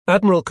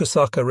Admiral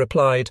Kusaka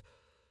replied,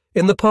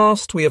 "In the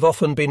past, we have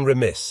often been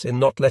remiss in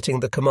not letting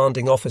the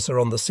commanding officer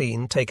on the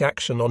scene take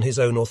action on his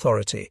own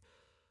authority.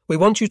 We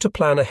want you to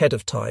plan ahead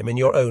of time in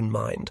your own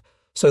mind,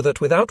 so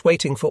that without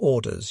waiting for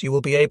orders, you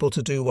will be able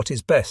to do what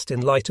is best in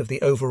light of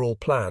the overall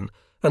plan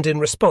and in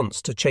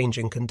response to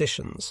changing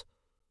conditions."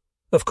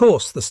 Of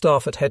course, the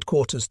staff at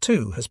headquarters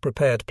too has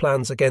prepared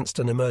plans against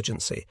an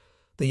emergency.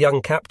 The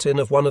young captain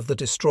of one of the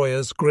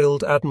destroyers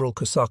grilled Admiral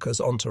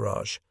Kusaka's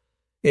entourage.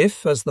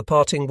 If, as the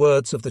parting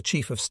words of the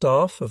Chief of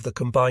Staff of the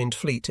combined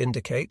fleet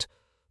indicate,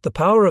 the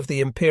power of the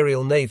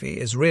Imperial Navy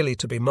is really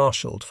to be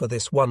marshalled for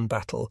this one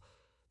battle,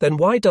 then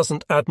why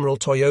doesn't Admiral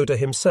Toyoda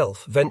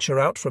himself venture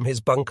out from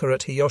his bunker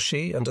at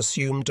Hiyoshi and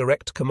assume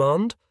direct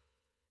command?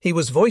 He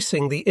was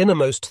voicing the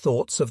innermost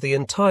thoughts of the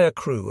entire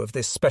crew of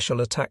this special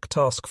attack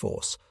task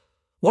force.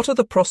 What are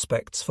the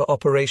prospects for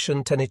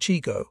Operation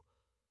Tenichigo?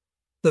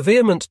 The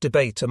vehement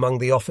debate among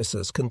the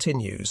officers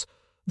continues.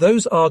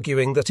 Those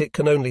arguing that it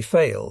can only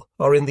fail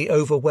are in the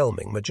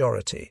overwhelming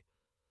majority.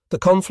 The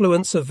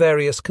confluence of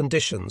various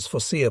conditions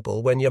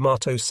foreseeable when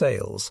Yamato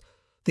sails,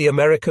 the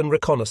American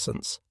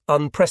reconnaissance,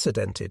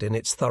 unprecedented in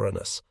its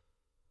thoroughness.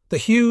 The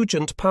huge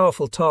and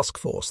powerful task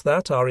force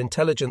that, our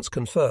intelligence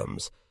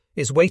confirms,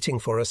 is waiting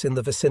for us in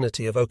the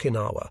vicinity of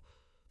Okinawa,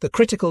 the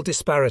critical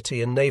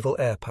disparity in naval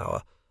air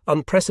power,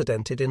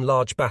 unprecedented in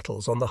large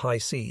battles on the high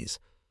seas.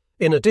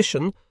 In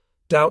addition,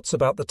 doubts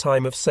about the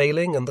time of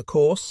sailing and the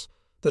course,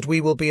 that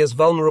we will be as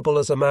vulnerable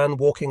as a man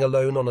walking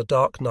alone on a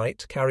dark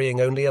night carrying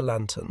only a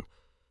lantern,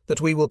 that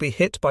we will be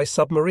hit by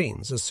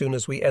submarines as soon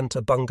as we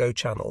enter Bungo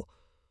Channel,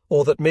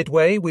 or that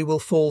midway we will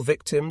fall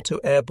victim to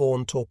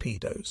airborne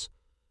torpedoes.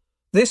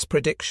 This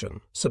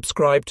prediction,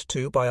 subscribed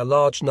to by a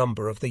large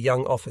number of the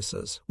young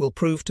officers, will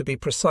prove to be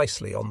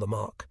precisely on the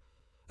mark.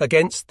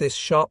 Against this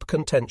sharp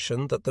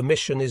contention that the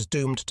mission is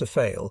doomed to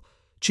fail,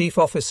 Chief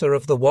Officer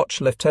of the Watch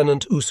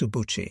Lieutenant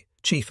Usubuchi,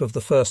 Chief of the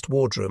First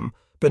Wardroom,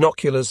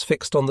 binoculars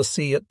fixed on the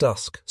sea at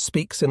dusk,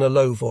 speaks in a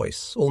low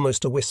voice,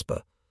 almost a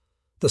whisper.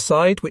 The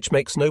side which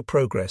makes no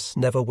progress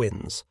never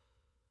wins.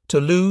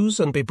 To lose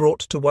and be brought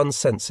to one's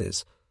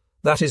senses,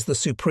 that is the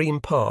supreme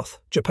path.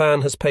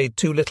 Japan has paid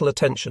too little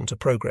attention to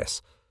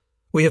progress.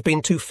 We have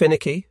been too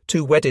finicky,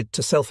 too wedded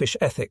to selfish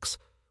ethics.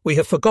 We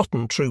have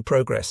forgotten true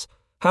progress.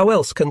 How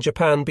else can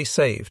Japan be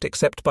saved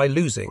except by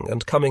losing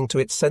and coming to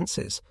its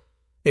senses?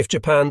 If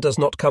Japan does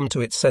not come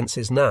to its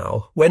senses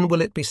now, when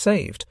will it be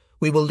saved?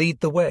 We will lead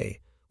the way.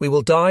 We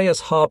will die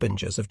as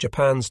harbingers of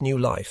Japan's new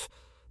life.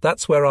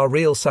 That's where our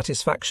real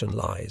satisfaction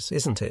lies,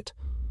 isn't it?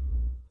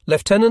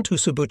 Lieutenant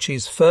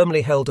Usubuchi's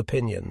firmly held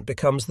opinion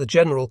becomes the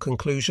general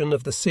conclusion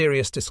of the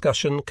serious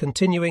discussion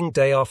continuing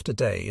day after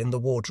day in the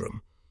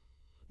wardroom.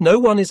 No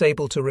one is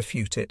able to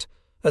refute it,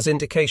 as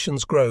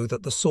indications grow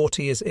that the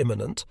sortie is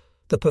imminent.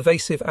 The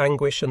pervasive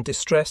anguish and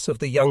distress of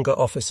the younger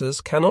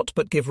officers cannot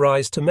but give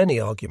rise to many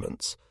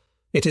arguments.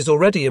 It is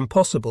already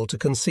impossible to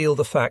conceal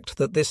the fact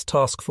that this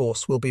task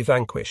force will be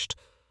vanquished,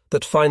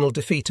 that final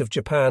defeat of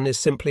Japan is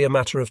simply a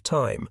matter of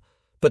time.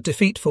 But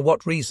defeat for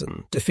what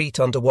reason?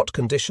 Defeat under what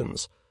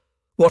conditions?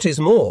 What is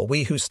more,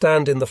 we who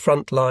stand in the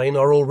front line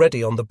are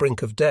already on the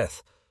brink of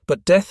death.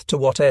 But death to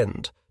what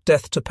end?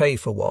 Death to pay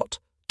for what?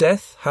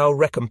 Death how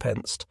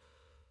recompensed?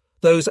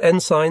 Those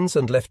ensigns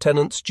and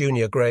lieutenants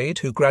junior grade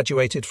who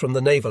graduated from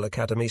the Naval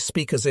Academy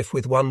speak as if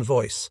with one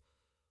voice.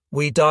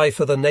 We die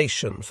for the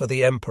nation, for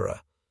the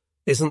Emperor.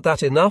 Isn't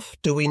that enough?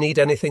 Do we need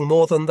anything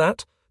more than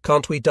that?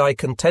 Can't we die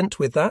content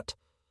with that?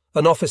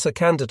 An officer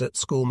candidate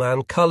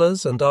schoolman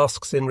colours and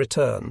asks in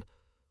return,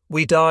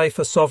 "We die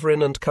for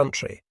sovereign and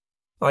country."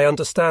 I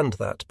understand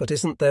that, but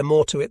isn't there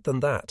more to it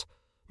than that?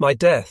 My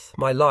death,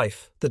 my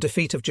life, the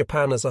defeat of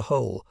Japan as a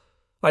whole.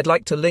 I'd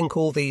like to link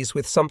all these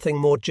with something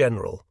more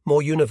general,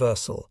 more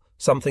universal,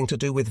 something to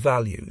do with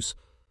values.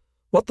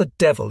 What the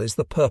devil is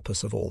the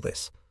purpose of all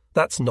this?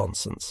 That's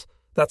nonsense.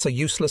 That's a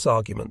useless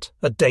argument,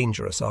 a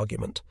dangerous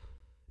argument.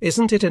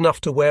 Isn't it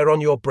enough to wear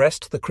on your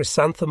breast the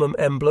chrysanthemum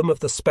emblem of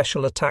the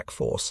Special Attack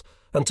Force,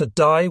 and to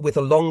die with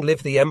a "Long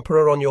live the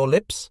Emperor" on your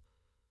lips?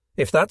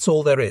 If that's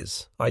all there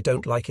is, I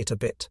don't like it a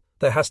bit.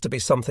 There has to be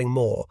something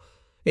more.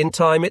 In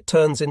time it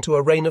turns into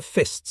a rain of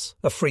fists,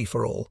 a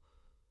free-for-all.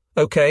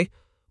 Okay,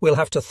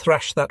 we'll have to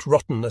thrash that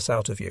rottenness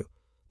out of you.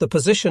 The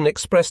position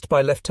expressed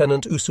by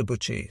Lieutenant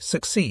Usubuchi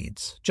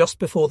succeeds, just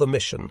before the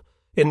mission,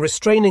 in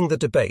restraining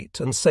the debate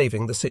and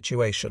saving the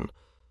situation.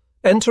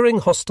 Entering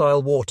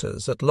hostile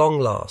waters at long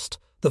last,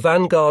 the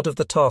vanguard of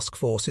the task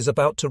force is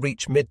about to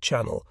reach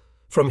mid-channel.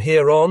 From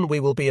here on we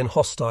will be in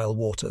hostile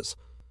waters.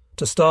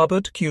 To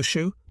starboard,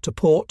 Kyushu, to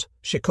port,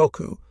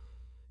 Shikoku.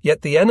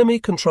 Yet the enemy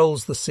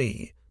controls the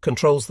sea,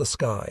 controls the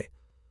sky.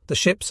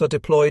 The ships are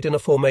deployed in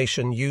a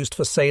formation used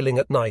for sailing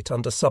at night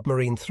under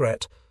submarine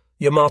threat,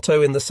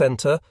 Yamato in the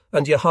centre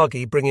and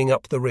Yahagi bringing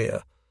up the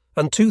rear,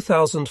 and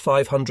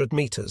 2,500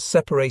 metres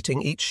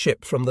separating each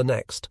ship from the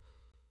next.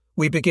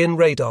 We begin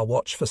radar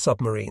watch for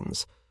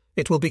submarines.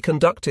 It will be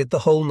conducted the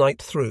whole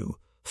night through.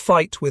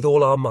 Fight with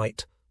all our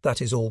might. That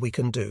is all we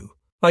can do.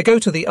 I go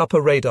to the upper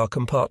radar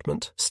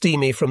compartment,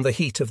 steamy from the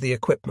heat of the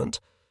equipment.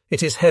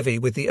 It is heavy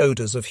with the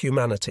odours of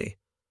humanity.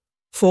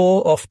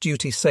 4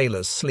 off-duty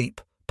sailors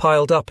sleep,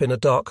 piled up in a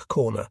dark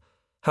corner.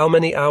 How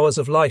many hours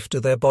of life do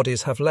their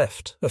bodies have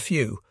left? A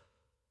few.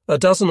 A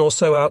dozen or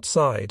so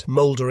outside,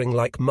 mouldering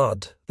like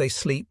mud, they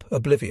sleep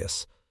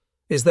oblivious.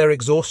 Is their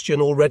exhaustion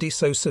already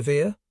so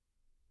severe?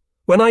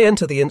 When I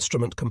enter the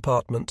instrument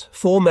compartment,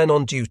 4 men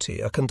on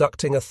duty are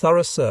conducting a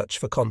thorough search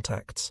for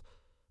contacts.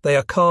 They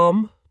are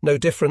calm, no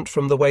different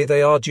from the way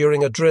they are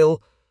during a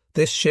drill.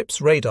 This ship's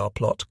radar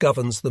plot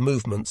governs the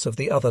movements of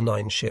the other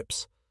 9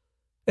 ships.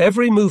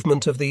 Every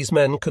movement of these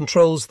men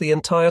controls the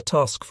entire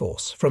task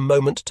force from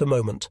moment to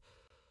moment.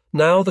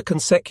 Now the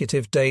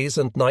consecutive days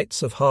and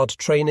nights of hard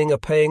training are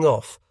paying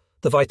off,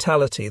 the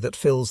vitality that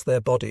fills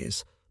their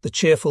bodies, the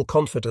cheerful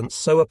confidence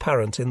so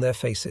apparent in their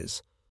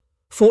faces.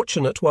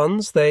 Fortunate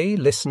ones,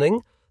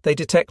 listening, they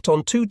detect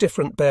on 2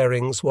 different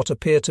bearings what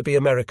appear to be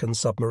American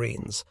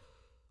submarines.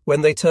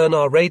 When they turn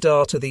our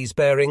radar to these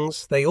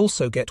bearings, they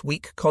also get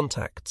weak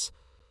contacts.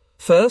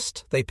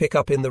 First, they pick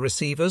up in the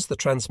receivers the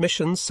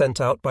transmissions sent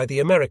out by the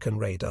American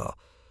radar.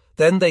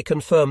 Then they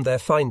confirm their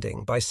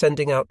finding by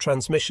sending out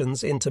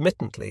transmissions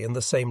intermittently in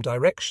the same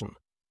direction.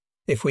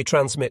 If we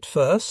transmit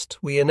first,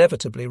 we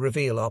inevitably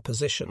reveal our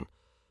position.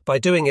 By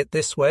doing it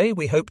this way,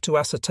 we hope to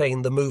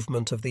ascertain the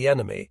movement of the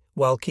enemy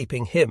while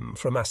keeping him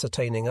from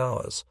ascertaining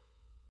ours.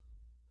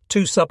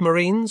 2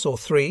 submarines, or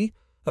 3,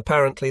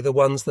 apparently the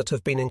ones that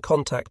have been in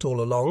contact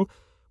all along,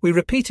 we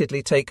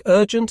repeatedly take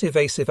urgent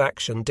evasive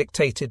action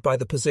dictated by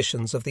the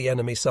positions of the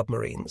enemy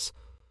submarines.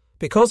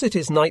 Because it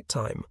is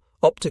nighttime,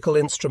 optical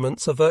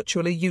instruments are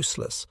virtually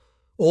useless.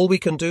 All we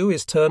can do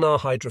is turn our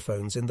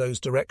hydrophones in those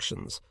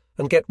directions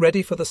and get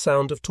ready for the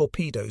sound of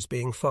torpedoes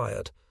being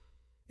fired.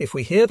 If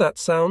we hear that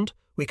sound,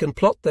 we can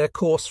plot their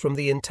course from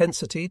the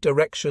intensity,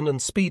 direction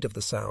and speed of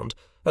the sound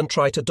and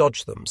try to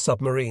dodge them,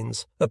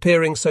 submarines,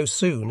 appearing so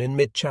soon in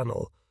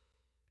mid-channel.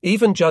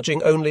 Even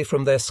judging only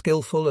from their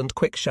skillful and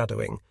quick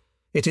shadowing,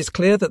 it is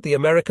clear that the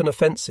American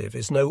offensive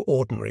is no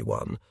ordinary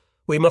one.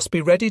 We must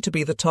be ready to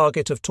be the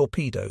target of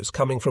torpedoes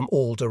coming from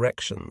all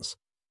directions.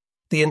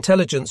 The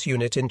intelligence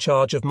unit in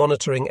charge of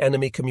monitoring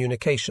enemy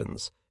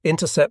communications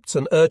intercepts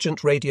an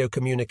urgent radio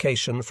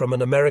communication from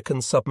an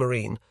American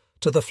submarine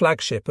to the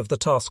flagship of the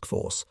task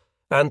force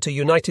and to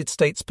United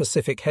States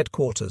Pacific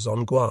headquarters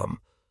on Guam.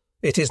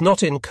 It is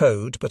not in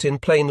code but in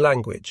plain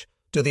language.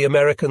 Do the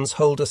Americans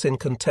hold us in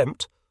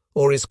contempt,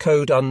 or is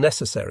code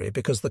unnecessary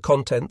because the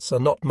contents are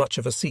not much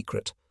of a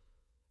secret?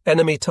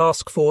 Enemy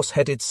task force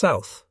headed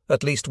south,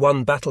 at least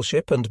 1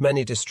 battleship and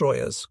many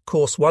destroyers,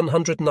 course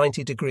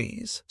 190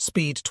 degrees,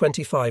 speed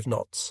 25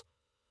 knots.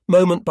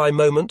 Moment by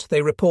moment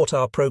they report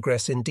our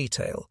progress in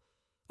detail.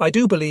 I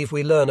do believe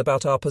we learn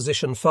about our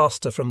position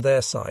faster from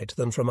their side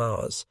than from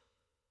ours.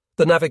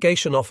 The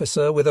navigation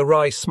officer with a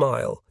wry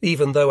smile,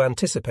 even though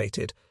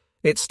anticipated,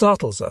 it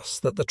startles us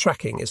that the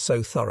tracking is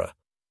so thorough.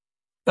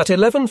 At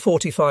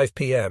 11:45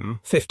 p.m.,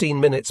 15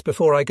 minutes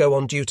before I go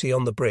on duty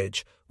on the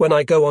bridge, when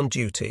I go on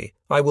duty,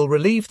 I will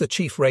relieve the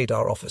Chief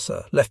Radar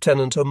Officer,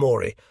 Lieutenant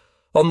Omori.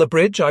 On the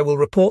bridge, I will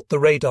report the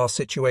radar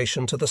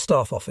situation to the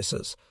staff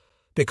officers.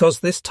 Because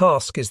this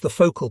task is the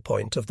focal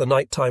point of the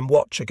nighttime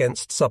watch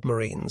against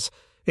submarines,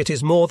 it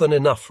is more than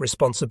enough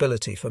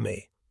responsibility for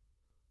me.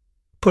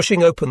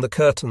 Pushing open the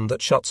curtain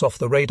that shuts off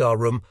the radar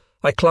room,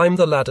 I climb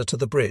the ladder to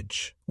the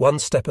bridge, 1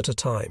 step at a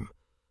time.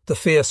 The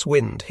fierce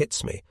wind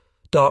hits me.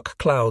 Dark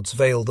clouds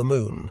veil the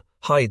moon,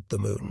 hide the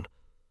moon.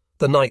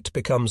 The night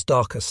becomes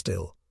darker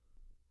still.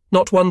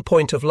 Not 1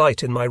 point of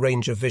light in my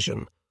range of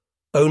vision.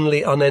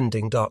 Only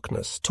unending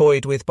darkness,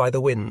 toyed with by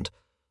the wind.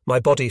 My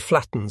body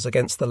flattens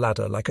against the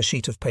ladder like a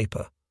sheet of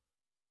paper.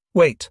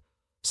 Wait.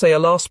 Say a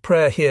last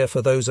prayer here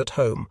for those at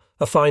home,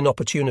 a fine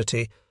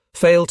opportunity.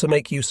 Fail to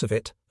make use of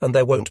it, and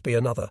there won't be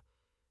another.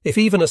 If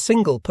even a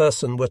single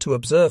person were to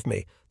observe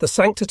me, the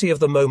sanctity of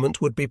the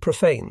moment would be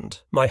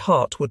profaned. My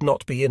heart would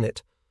not be in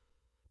it.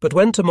 But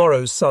when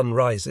tomorrow's sun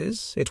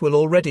rises, it will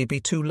already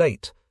be too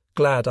late.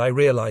 Glad I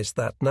realized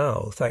that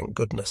now, thank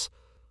goodness.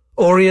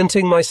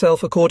 Orienting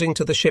myself according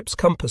to the ship's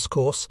compass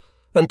course,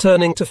 and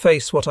turning to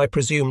face what I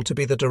presume to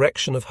be the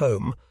direction of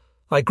home,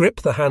 I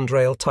grip the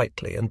handrail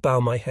tightly and bow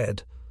my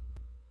head.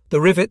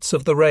 The rivets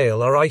of the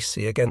rail are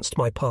icy against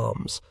my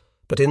palms,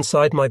 but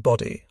inside my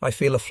body I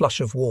feel a flush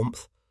of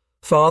warmth.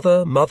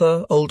 Father,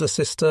 mother, older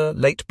sister,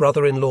 late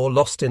brother-in-law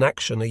lost in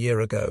action a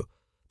year ago.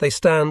 They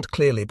stand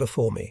clearly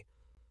before me.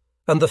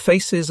 And the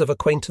faces of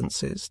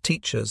acquaintances,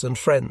 teachers and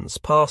friends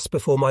pass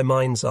before my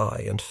mind's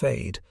eye and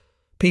fade,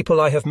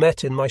 people I have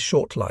met in my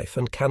short life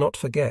and cannot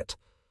forget.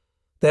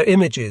 Their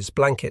images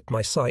blanket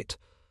my sight,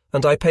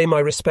 and I pay my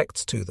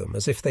respects to them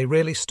as if they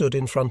really stood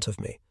in front of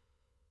me.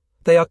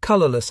 They are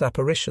colourless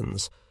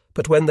apparitions,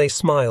 but when they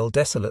smile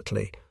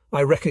desolately,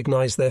 I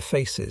recognize their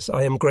faces.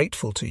 I am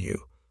grateful to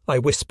you, I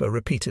whisper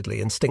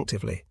repeatedly,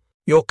 instinctively.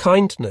 Your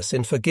kindness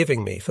in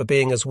forgiving me for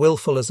being as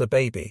willful as a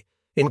baby,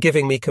 in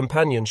giving me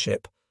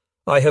companionship.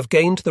 I have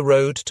gained the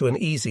road to an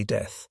easy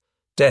death.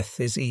 Death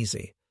is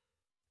easy.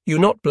 You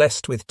not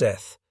blessed with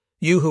death,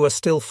 you who are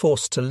still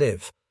forced to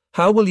live,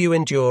 how will you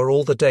endure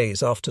all the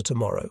days after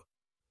tomorrow?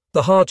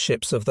 The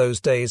hardships of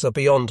those days are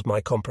beyond my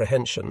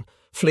comprehension,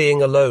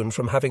 fleeing alone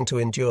from having to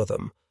endure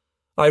them.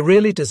 I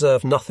really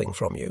deserve nothing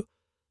from you,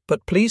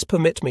 but please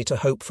permit me to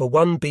hope for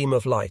one beam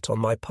of light on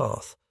my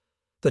path,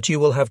 that you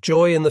will have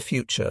joy in the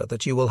future,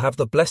 that you will have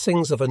the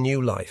blessings of a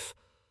new life.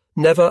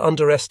 Never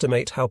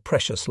underestimate how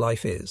precious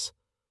life is.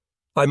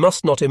 I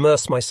must not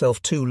immerse myself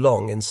too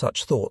long in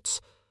such thoughts.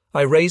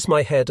 I raise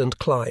my head and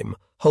climb,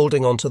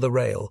 holding onto the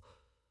rail.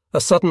 A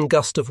sudden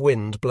gust of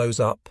wind blows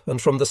up,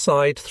 and from the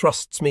side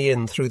thrusts me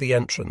in through the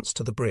entrance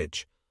to the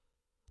bridge.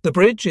 The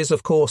bridge is,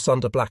 of course,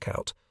 under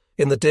blackout.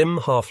 In the dim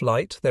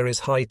half-light there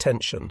is high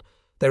tension.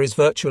 There is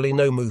virtually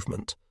no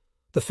movement.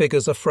 The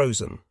figures are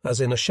frozen, as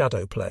in a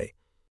shadow play.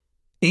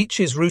 Each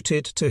is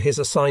rooted to his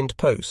assigned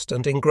post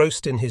and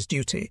engrossed in his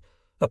duty.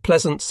 A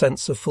pleasant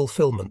sense of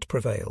fulfillment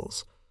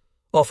prevails.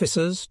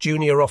 Officers,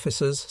 junior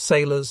officers,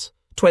 sailors,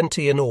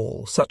 20 in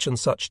all, such and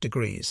such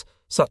degrees,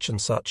 such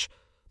and such,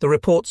 the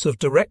reports of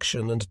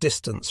direction and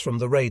distance from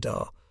the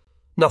radar.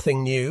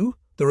 Nothing new,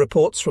 the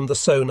reports from the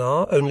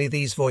sonar, only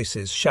these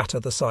voices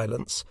shatter the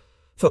silence.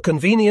 For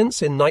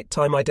convenience in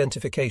nighttime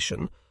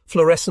identification,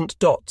 fluorescent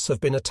dots have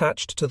been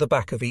attached to the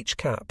back of each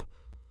cap.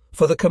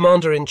 For the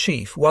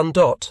Commander-in-Chief, 1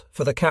 dot,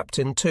 for the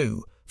Captain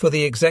 2, for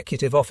the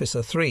Executive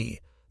Officer 3.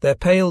 Their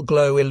pale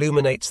glow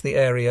illuminates the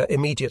area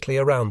immediately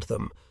around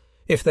them.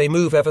 If they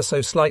move ever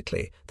so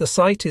slightly, the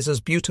sight is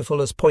as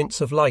beautiful as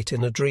points of light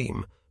in a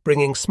dream,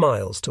 bringing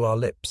smiles to our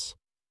lips.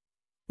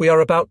 We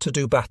are about to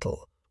do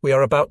battle. We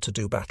are about to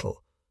do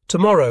battle.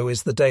 Tomorrow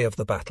is the day of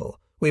the battle.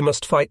 We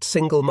must fight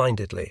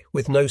single-mindedly,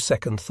 with no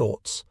second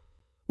thoughts.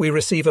 We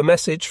receive a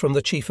message from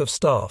the Chief of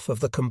Staff of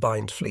the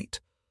Combined Fleet.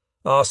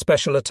 Our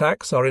special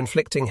attacks are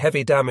inflicting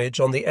heavy damage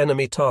on the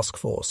enemy task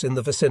force in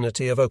the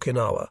vicinity of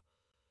Okinawa.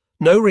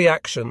 No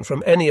reaction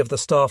from any of the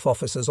staff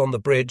officers on the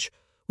bridge.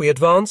 We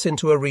advance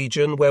into a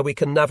region where we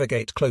can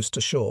navigate close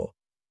to shore.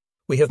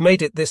 We have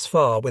made it this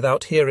far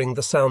without hearing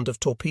the sound of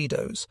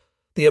torpedoes.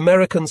 The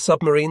American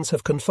submarines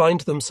have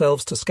confined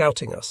themselves to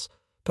scouting us,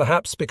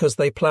 perhaps because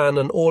they plan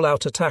an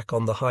all-out attack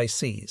on the high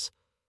seas.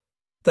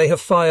 They have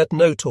fired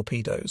no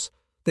torpedoes.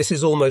 This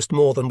is almost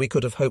more than we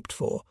could have hoped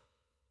for.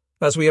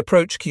 As we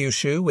approach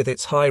Kyushu with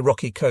its high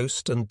rocky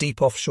coast and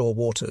deep offshore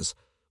waters,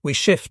 we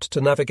shift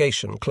to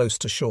navigation close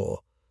to shore.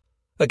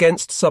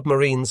 Against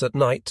submarines at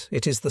night,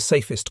 it is the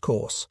safest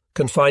course,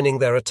 confining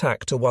their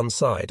attack to one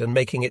side and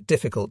making it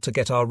difficult to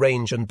get our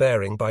range and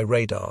bearing by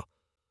radar.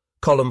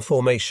 Column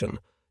formation,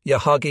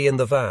 Yahagi in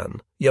the van,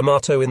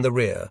 Yamato in the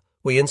rear.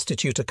 We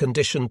institute a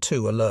Condition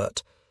 2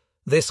 alert.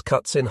 This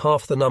cuts in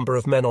half the number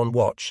of men on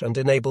watch and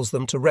enables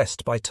them to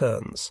rest by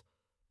turns.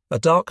 A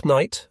dark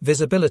night,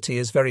 visibility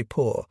is very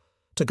poor.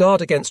 To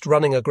guard against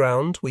running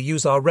aground, we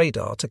use our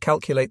radar to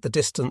calculate the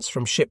distance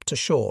from ship to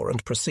shore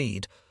and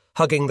proceed,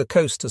 hugging the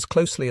coast as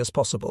closely as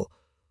possible.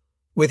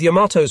 With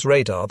Yamato's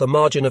radar, the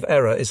margin of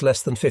error is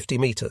less than 50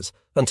 meters.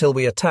 Until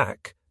we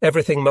attack,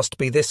 everything must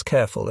be this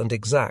careful and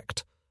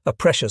exact. A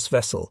precious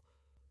vessel.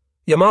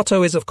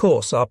 Yamato is, of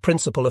course, our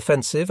principal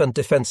offensive and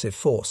defensive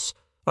force.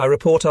 I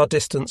report our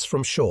distance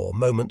from shore,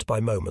 moment by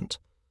moment.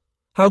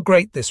 How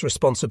great this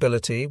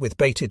responsibility, with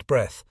bated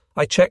breath.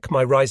 I check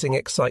my rising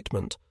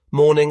excitement.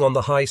 Morning on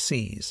the high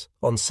seas,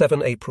 on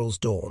 7 April's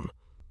dawn.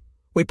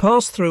 We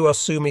pass through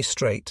Osumi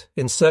Strait.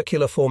 In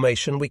circular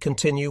formation we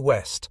continue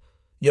west.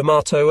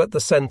 Yamato at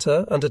the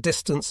centre and a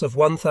distance of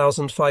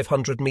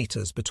 1,500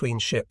 meters between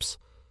ships.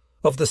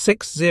 Of the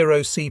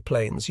 60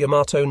 seaplanes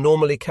Yamato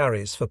normally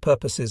carries for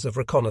purposes of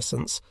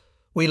reconnaissance,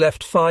 we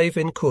left 5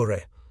 in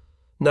Kure.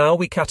 Now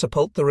we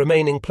catapult the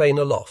remaining plane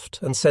aloft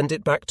and send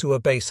it back to a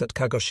base at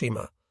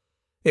Kagoshima.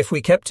 If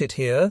we kept it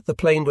here, the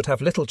plane would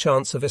have little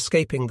chance of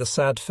escaping the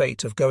sad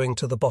fate of going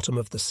to the bottom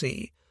of the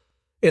sea.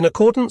 In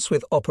accordance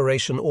with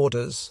operation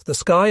orders, the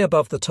sky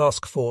above the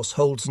task force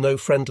holds no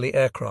friendly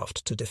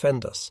aircraft to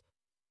defend us.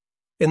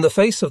 In the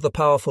face of the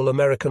powerful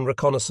American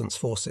reconnaissance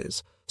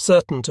forces,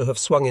 certain to have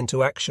swung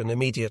into action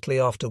immediately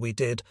after we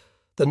did,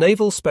 the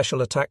Naval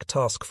Special Attack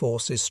Task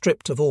Force is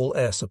stripped of all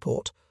air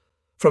support.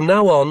 From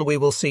now on we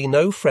will see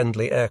no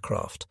friendly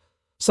aircraft.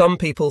 Some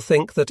people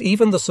think that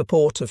even the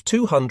support of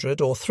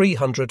 200 or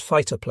 300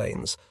 fighter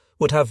planes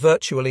would have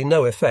virtually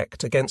no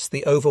effect against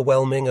the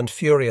overwhelming and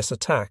furious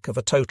attack of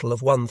a total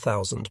of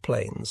 1,000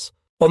 planes.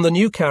 On the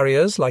new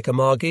carriers like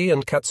Amagi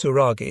and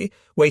Katsuragi,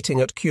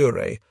 waiting at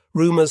Kure,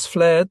 rumours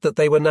flared that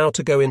they were now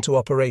to go into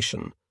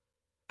operation.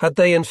 Had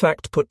they in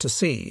fact put to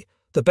sea,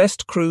 the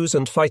best crews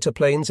and fighter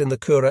planes in the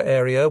Kure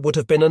area would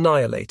have been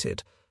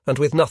annihilated, and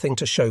with nothing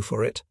to show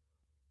for it.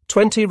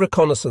 20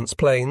 reconnaissance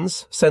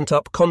planes, sent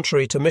up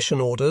contrary to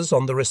mission orders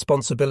on the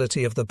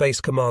responsibility of the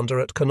base commander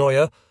at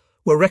Kanoya,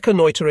 were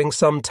reconnoitring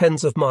some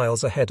tens of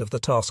miles ahead of the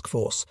task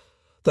force,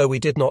 though we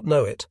did not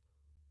know it.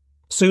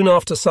 Soon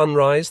after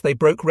sunrise they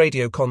broke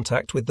radio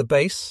contact with the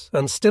base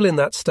and, still in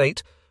that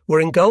state,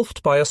 were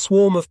engulfed by a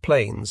swarm of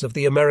planes of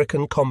the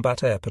American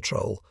Combat Air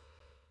Patrol.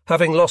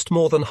 Having lost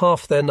more than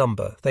half their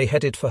number, they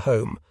headed for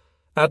home.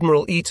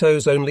 Admiral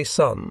Ito's only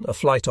son, a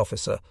flight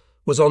officer,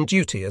 was on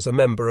duty as a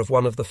member of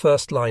one of the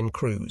first-line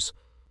crews.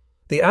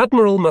 The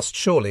Admiral must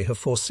surely have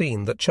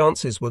foreseen that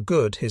chances were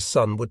good his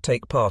son would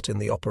take part in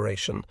the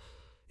operation.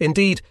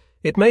 Indeed,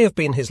 it may have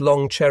been his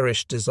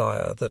long-cherished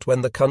desire that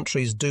when the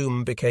country's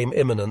doom became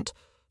imminent,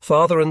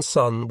 father and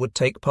son would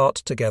take part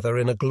together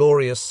in a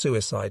glorious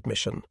suicide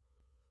mission.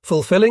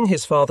 Fulfilling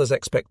his father's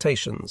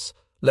expectations,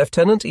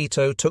 Lieutenant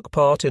Ito took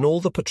part in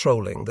all the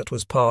patrolling that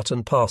was part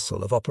and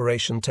parcel of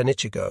Operation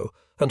Tenichigo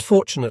and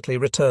fortunately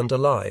returned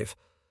alive.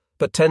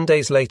 But 10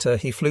 days later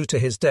he flew to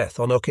his death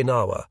on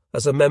Okinawa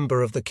as a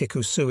member of the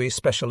Kikusui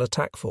Special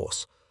Attack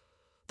Force.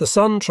 The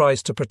son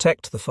tries to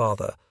protect the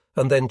father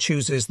and then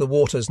chooses the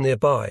waters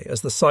nearby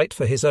as the site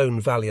for his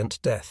own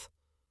valiant death.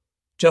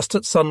 Just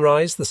at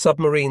sunrise, the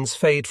submarines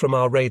fade from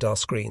our radar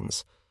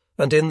screens,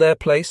 and in their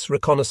place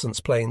reconnaissance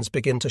planes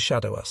begin to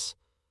shadow us.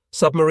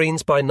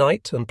 Submarines by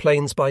night and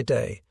planes by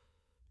day.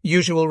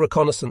 Usual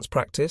reconnaissance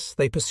practice,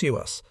 they pursue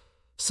us,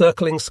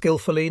 circling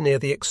skillfully near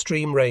the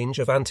extreme range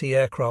of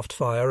anti-aircraft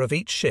fire of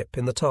each ship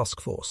in the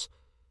task force.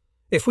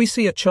 If we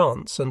see a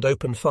chance and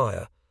open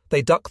fire,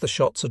 they duck the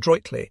shots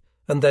adroitly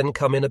and then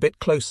come in a bit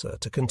closer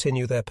to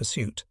continue their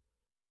pursuit.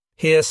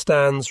 Here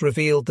stands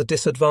revealed the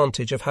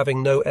disadvantage of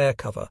having no air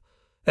cover.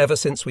 Ever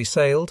since we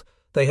sailed,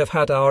 they have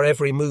had our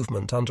every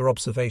movement under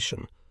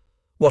observation.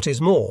 What is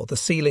more, the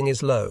ceiling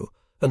is low,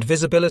 and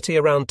visibility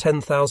around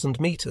 10,000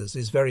 meters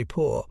is very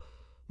poor.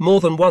 More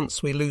than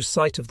once we lose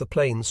sight of the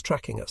planes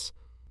tracking us.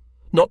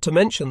 Not to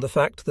mention the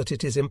fact that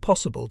it is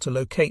impossible to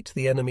locate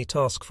the enemy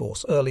task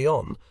force early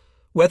on.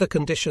 Weather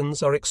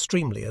conditions are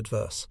extremely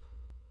adverse.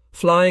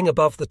 Flying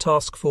above the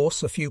task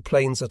force a few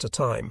planes at a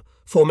time,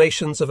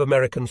 formations of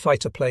American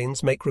fighter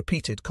planes make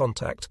repeated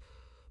contact.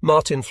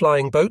 Martin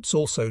flying boats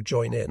also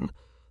join in.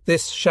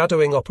 This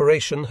shadowing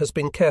operation has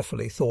been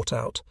carefully thought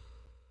out.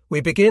 We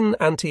begin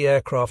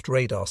anti-aircraft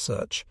radar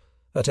search.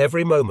 At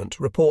every moment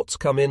reports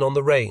come in on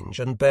the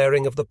range and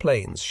bearing of the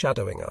planes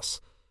shadowing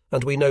us,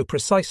 and we know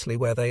precisely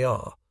where they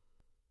are.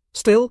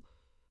 Still,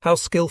 how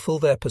skillful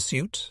their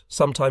pursuit,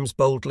 sometimes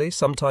boldly,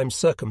 sometimes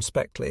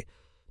circumspectly.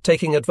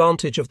 Taking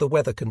advantage of the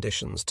weather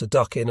conditions to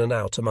duck in and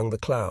out among the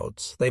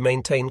clouds, they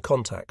maintain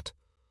contact.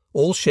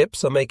 All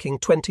ships are making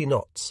 20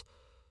 knots.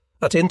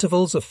 At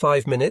intervals of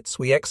 5 minutes,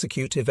 we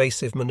execute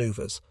evasive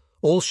maneuvers.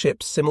 All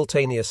ships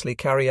simultaneously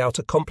carry out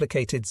a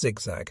complicated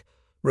zigzag,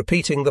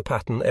 repeating the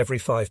pattern every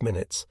 5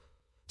 minutes.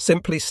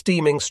 Simply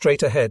steaming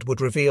straight ahead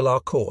would reveal our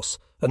course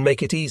and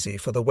make it easy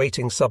for the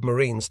waiting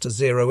submarines to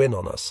zero in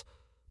on us.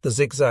 The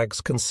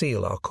zigzags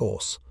conceal our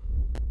course.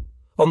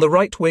 On the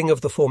right wing of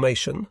the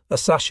formation, a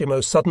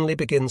Sashimo suddenly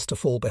begins to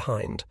fall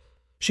behind.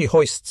 She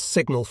hoists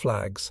signal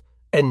flags.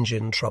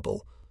 Engine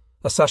trouble.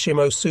 A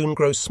Sashimo soon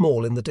grows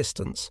small in the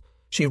distance.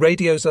 She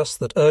radios us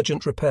that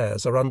urgent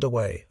repairs are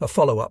underway, a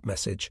follow-up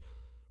message.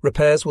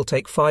 Repairs will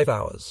take 5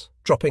 hours.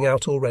 Dropping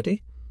out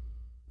already?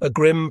 A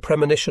grim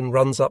premonition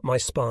runs up my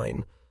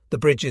spine. The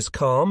bridge is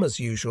calm, as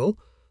usual.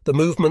 The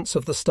movements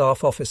of the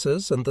staff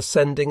officers and the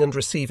sending and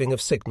receiving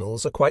of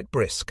signals are quite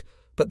brisk,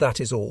 but that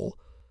is all.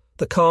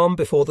 The calm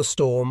before the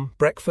storm,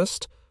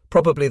 breakfast,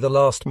 probably the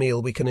last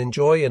meal we can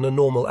enjoy in a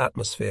normal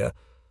atmosphere.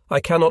 I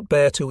cannot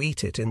bear to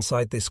eat it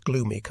inside this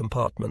gloomy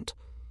compartment.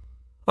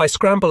 I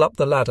scramble up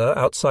the ladder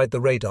outside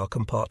the radar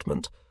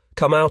compartment,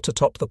 come out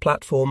atop the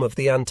platform of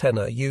the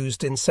antenna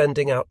used in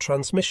sending out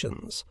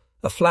transmissions,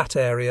 a flat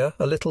area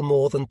a little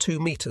more than 2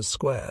 meters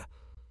square.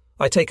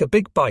 I take a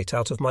big bite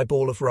out of my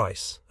ball of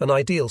rice, an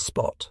ideal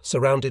spot,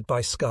 surrounded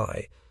by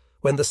sky.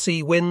 When the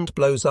sea wind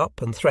blows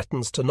up and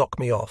threatens to knock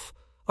me off,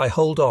 I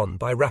hold on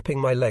by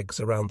wrapping my legs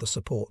around the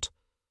support.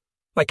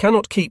 I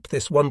cannot keep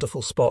this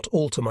wonderful spot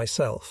all to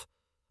myself.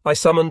 I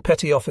summon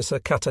Petty Officer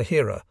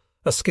Katahira,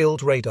 a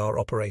skilled radar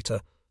operator,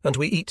 and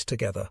we eat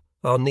together,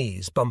 our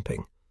knees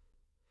bumping.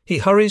 He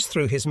hurries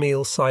through his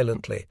meal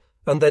silently,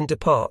 and then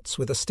departs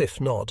with a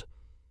stiff nod.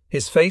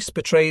 His face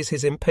betrays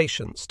his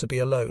impatience to be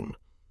alone.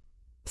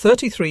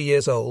 33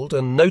 years old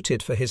and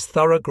noted for his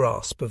thorough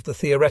grasp of the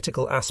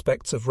theoretical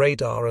aspects of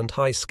radar and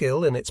high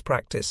skill in its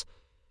practice,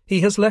 he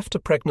has left a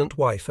pregnant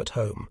wife at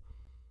home.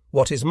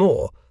 What is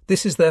more,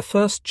 this is their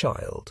first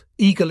child,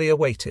 eagerly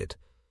awaited.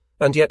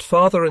 And yet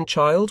father and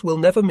child will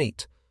never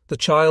meet. The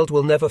child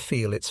will never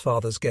feel its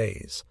father's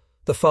gaze.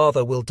 The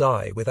father will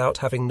die without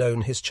having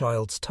known his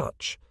child's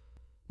touch.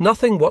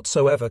 Nothing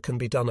whatsoever can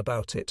be done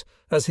about it.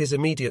 As his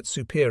immediate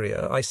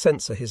superior, I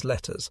censor his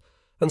letters,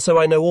 and so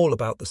I know all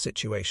about the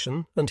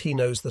situation, and he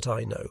knows that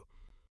I know.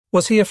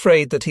 Was he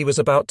afraid that he was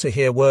about to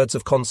hear words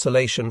of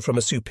consolation from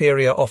a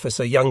superior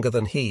officer younger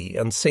than he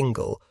and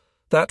single?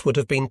 That would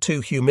have been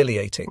too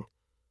humiliating.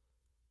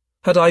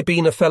 Had I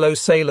been a fellow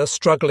sailor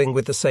struggling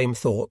with the same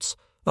thoughts,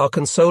 our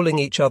consoling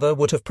each other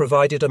would have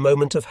provided a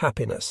moment of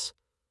happiness.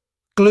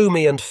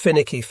 Gloomy and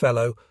finicky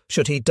fellow,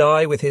 should he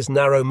die with his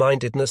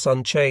narrow-mindedness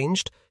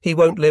unchanged, he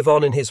won't live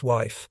on in his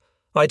wife.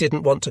 I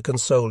didn't want to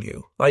console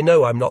you. I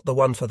know I'm not the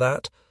one for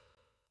that.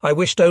 I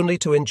wished only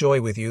to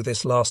enjoy with you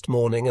this last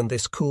morning and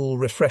this cool,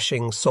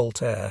 refreshing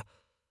salt air.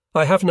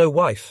 I have no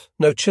wife,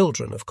 no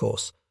children, of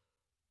course.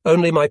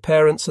 Only my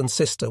parents and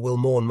sister will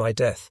mourn my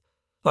death.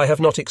 I have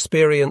not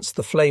experienced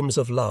the flames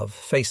of love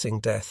facing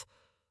death.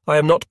 I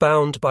am not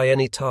bound by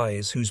any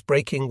ties whose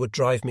breaking would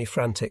drive me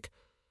frantic.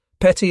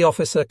 Petty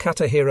Officer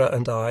Katahira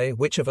and I,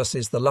 which of us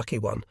is the lucky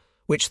one?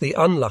 Which the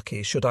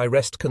unlucky should I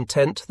rest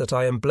content that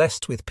I am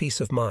blessed with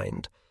peace of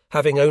mind,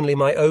 having only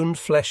my own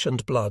flesh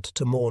and blood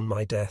to mourn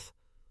my death?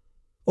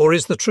 Or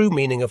is the true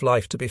meaning of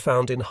life to be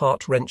found in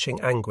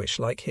heart-wrenching anguish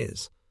like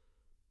his?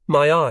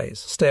 My eyes,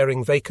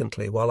 staring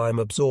vacantly while I am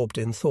absorbed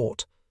in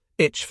thought,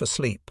 itch for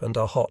sleep and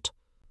are hot.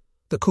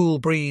 The cool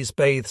breeze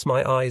bathes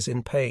my eyes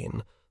in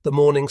pain, the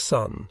morning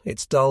sun,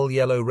 its dull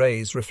yellow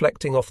rays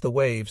reflecting off the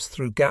waves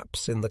through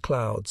gaps in the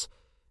clouds,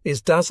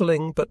 is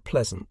dazzling but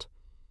pleasant.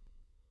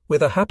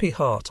 With a happy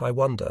heart I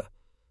wonder,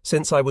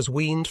 since I was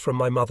weaned from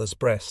my mother's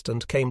breast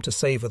and came to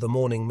savour the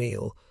morning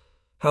meal,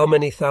 how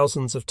many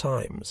thousands of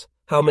times,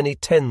 how many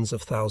tens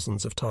of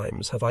thousands of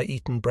times have I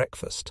eaten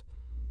breakfast?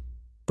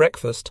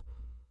 Breakfast?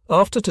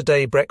 After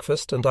today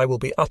breakfast, and I will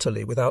be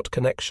utterly without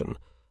connection.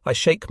 I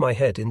shake my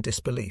head in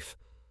disbelief.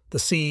 The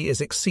sea is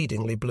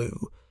exceedingly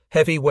blue.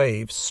 Heavy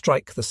waves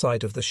strike the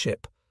side of the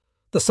ship.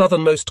 The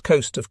southernmost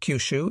coast of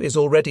Kyushu is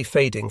already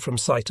fading from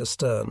sight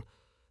astern.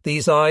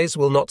 These eyes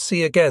will not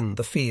see again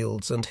the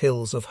fields and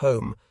hills of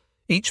home.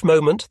 Each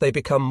moment they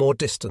become more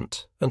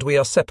distant, and we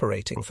are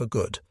separating for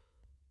good.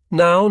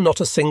 Now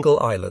not a single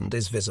island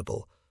is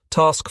visible.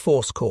 Task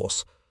Force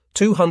course,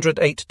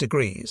 208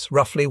 degrees,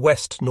 roughly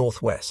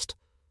west-northwest.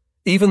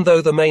 Even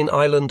though the main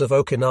island of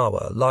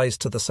Okinawa lies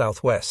to the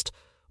southwest,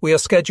 we are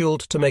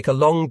scheduled to make a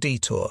long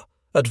detour,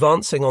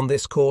 advancing on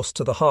this course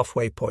to the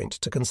halfway point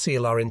to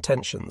conceal our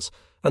intentions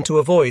and to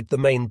avoid the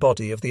main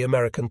body of the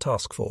American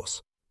task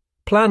force.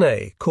 Plan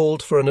A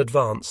called for an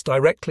advance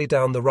directly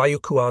down the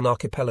Ryukyuan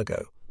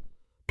archipelago.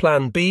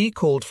 Plan B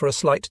called for a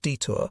slight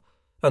detour,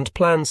 and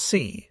Plan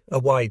C a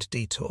wide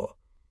detour.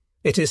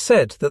 It is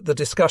said that the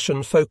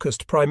discussion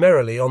focused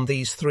primarily on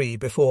these three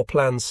before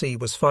Plan C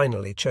was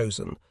finally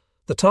chosen.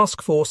 The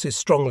task force is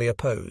strongly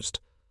opposed.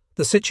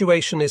 The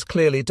situation is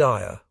clearly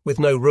dire, with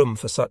no room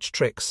for such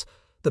tricks.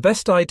 The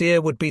best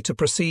idea would be to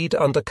proceed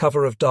under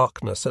cover of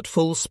darkness at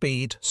full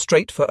speed,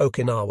 straight for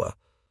Okinawa.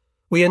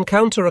 We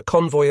encounter a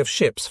convoy of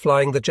ships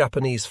flying the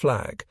Japanese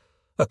flag,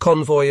 a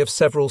convoy of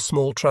several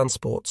small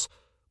transports.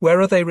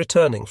 Where are they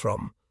returning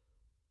from?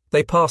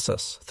 They pass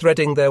us,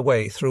 threading their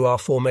way through our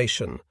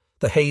formation,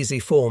 the hazy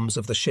forms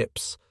of the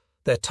ships,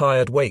 their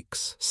tired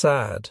wakes,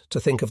 sad to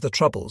think of the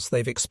troubles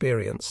they've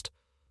experienced.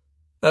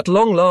 At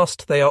long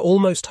last they are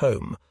almost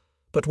home,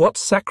 but what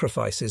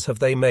sacrifices have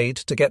they made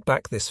to get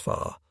back this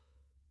far?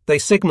 They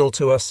signal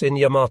to us in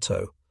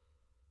Yamato.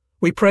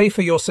 We pray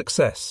for your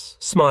success,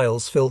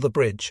 smiles fill the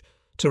bridge,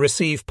 to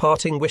receive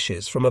parting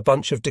wishes from a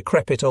bunch of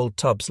decrepit old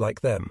tubs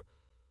like them.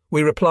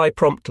 We reply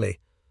promptly,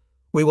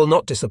 we will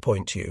not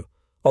disappoint you.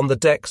 On the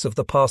decks of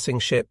the passing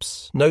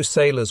ships, no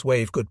sailors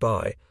wave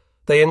goodbye.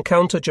 They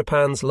encounter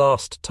Japan's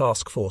last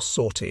task force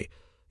sortie,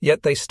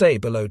 yet they stay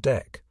below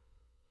deck.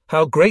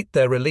 How great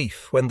their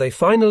relief when they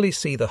finally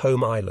see the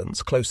home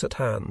islands close at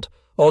hand,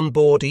 on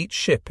board each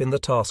ship in the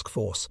task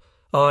force,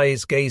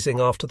 eyes gazing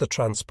after the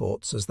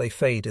transports as they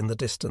fade in the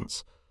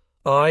distance.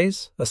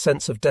 Eyes, a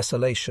sense of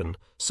desolation,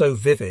 so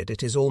vivid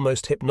it is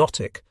almost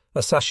hypnotic,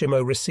 as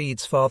Sashimo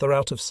recedes farther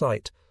out of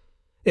sight.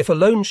 If a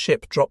lone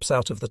ship drops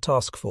out of the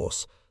task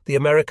force, the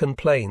American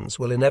planes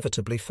will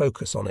inevitably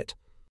focus on it.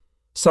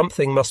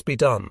 Something must be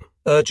done,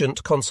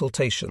 urgent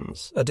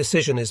consultations, a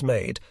decision is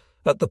made.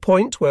 At the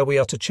point where we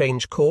are to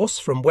change course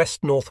from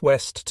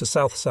west-northwest to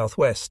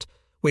south-southwest,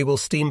 we will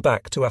steam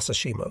back to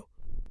Asashimo.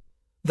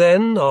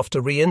 Then,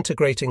 after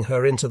reintegrating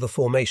her into the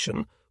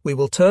formation, we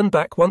will turn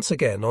back once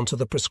again onto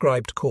the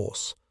prescribed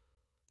course.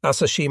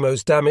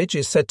 Asashimo's damage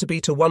is said to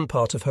be to one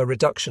part of her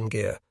reduction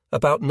gear,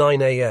 about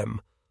 9 a.m.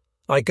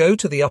 I go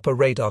to the upper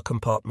radar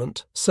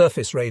compartment,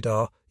 surface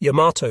radar.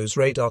 Yamato's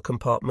radar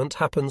compartment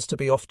happens to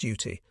be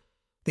off-duty.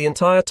 The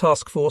entire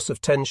task force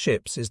of 10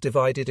 ships is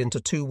divided into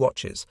 2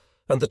 watches,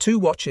 and the 2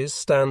 watches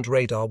stand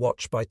radar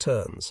watch by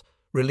turns.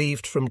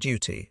 Relieved from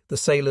duty, the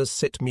sailors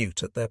sit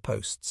mute at their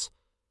posts.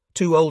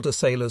 2 older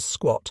sailors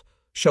squat,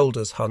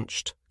 shoulders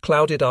hunched,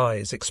 clouded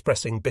eyes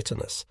expressing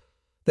bitterness.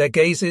 Their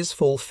gazes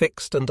fall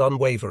fixed and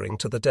unwavering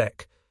to the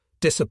deck.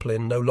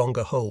 Discipline no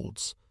longer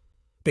holds.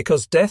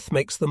 Because death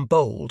makes them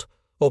bold,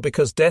 or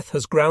because death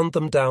has ground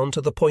them down to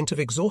the point of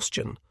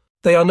exhaustion.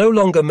 They are no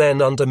longer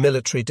men under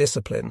military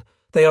discipline.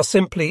 They are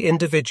simply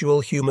individual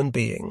human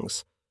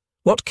beings.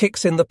 What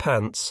kicks in the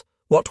pants,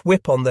 what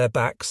whip on their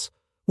backs,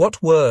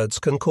 what words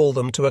can call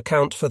them to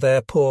account for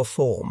their poor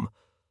form?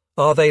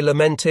 Are they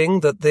lamenting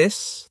that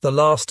this, the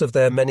last of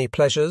their many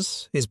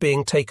pleasures, is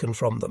being taken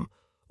from them,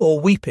 or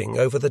weeping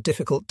over the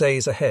difficult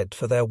days ahead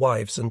for their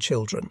wives and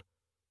children?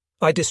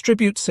 I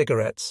distribute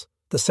cigarettes,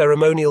 the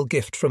ceremonial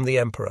gift from the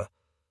Emperor.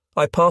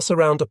 I pass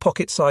around a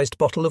pocket-sized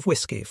bottle of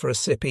whiskey for a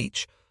sip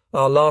each,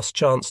 our last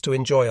chance to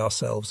enjoy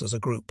ourselves as a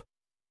group.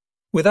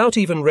 Without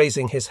even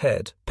raising his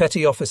head,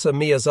 Petty Officer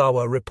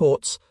Miyazawa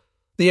reports,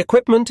 "The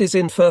equipment is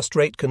in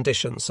first-rate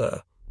condition,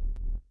 sir."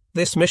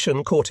 This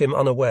mission caught him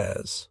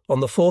unawares. On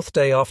the 4th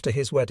day after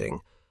his wedding,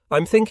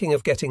 I'm thinking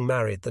of getting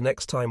married the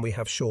next time we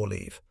have shore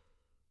leave.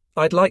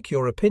 I'd like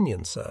your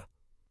opinion, sir.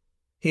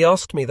 He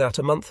asked me that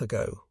a month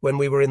ago, when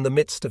we were in the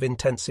midst of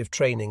intensive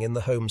training in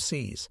the home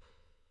seas.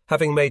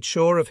 Having made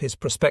sure of his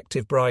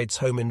prospective bride's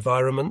home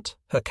environment,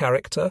 her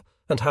character,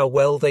 and how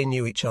well they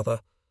knew each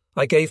other,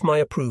 I gave my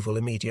approval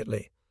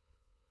immediately.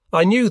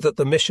 I knew that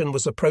the mission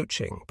was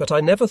approaching, but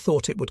I never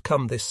thought it would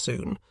come this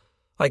soon.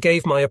 I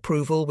gave my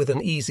approval with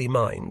an easy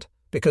mind,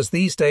 because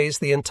these days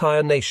the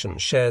entire nation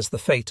shares the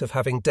fate of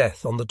having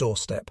death on the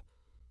doorstep.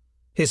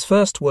 His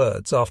first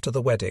words after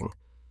the wedding,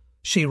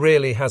 "She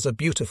really has a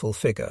beautiful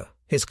figure,"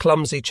 his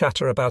clumsy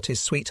chatter about his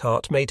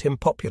sweetheart made him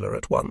popular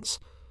at once.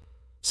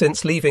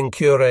 Since leaving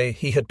Cure,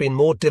 he had been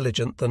more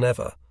diligent than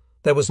ever.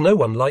 There was no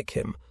one like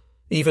him.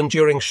 Even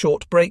during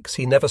short breaks,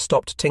 he never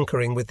stopped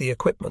tinkering with the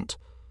equipment.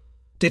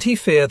 Did he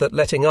fear that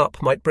letting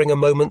up might bring a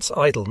moment's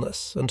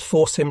idleness and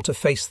force him to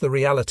face the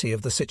reality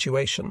of the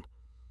situation?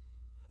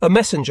 A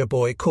messenger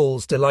boy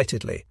calls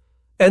delightedly,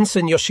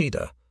 "Ensign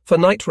Yoshida, for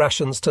night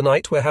rations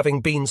tonight we're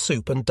having bean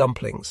soup and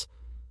dumplings."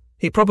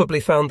 He probably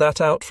found that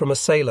out from a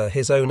sailor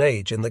his own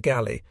age in the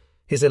galley.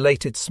 His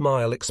elated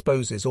smile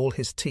exposes all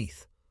his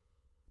teeth.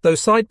 Though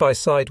side by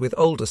side with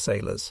older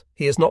sailors,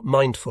 he is not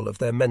mindful of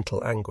their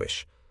mental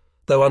anguish.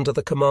 Though under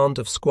the command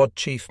of Squad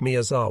Chief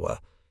Miyazawa,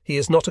 he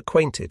is not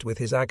acquainted with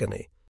his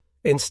agony.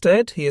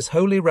 Instead, he is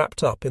wholly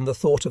wrapped up in the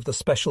thought of the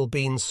special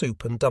bean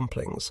soup and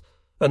dumplings,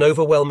 an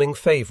overwhelming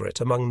favourite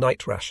among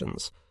night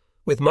rations.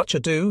 With much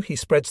ado, he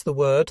spreads the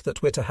word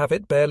that we're to have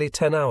it barely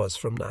 10 hours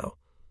from now.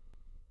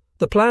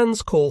 The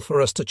plans call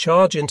for us to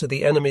charge into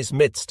the enemy's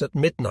midst at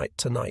midnight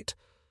tonight.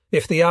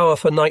 If the hour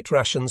for night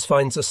rations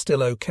finds us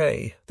still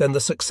okay, then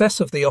the success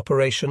of the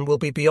operation will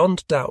be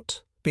beyond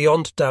doubt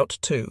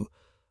too,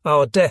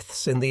 our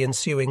deaths in the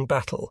ensuing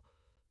battle.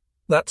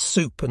 That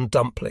soup and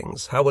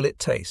dumplings, how will it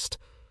taste?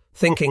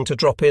 Thinking to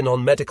drop in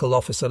on Medical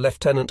Officer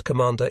Lieutenant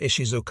Commander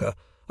Ishizuka,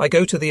 I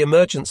go to the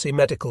emergency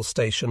medical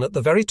station at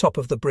the very top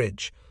of the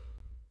bridge.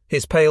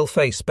 His pale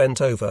face bent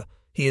over,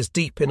 he is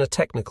deep in a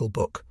technical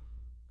book.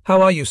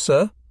 "How are you,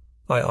 sir?"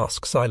 I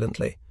ask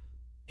silently.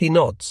 He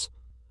nods.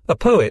 A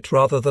poet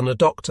rather than a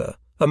doctor,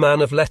 a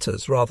man of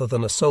letters rather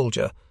than a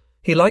soldier,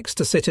 he likes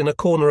to sit in a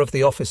corner of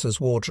the officer's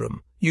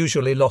wardroom,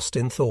 usually lost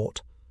in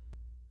thought.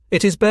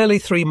 It is barely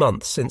 3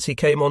 months since he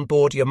came on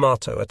board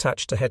Yamato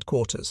attached to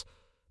headquarters,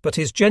 but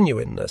his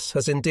genuineness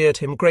has endeared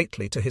him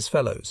greatly to his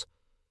fellows.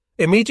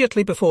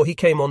 Immediately before he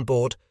came on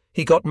board,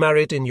 he got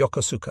married in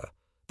Yokosuka,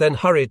 then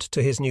hurried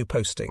to his new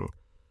posting.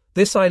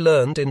 This I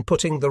learned in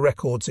putting the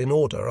records in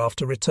order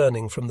after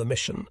returning from the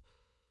mission.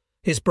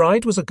 His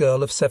bride was a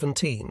girl of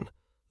 17.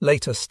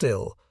 Later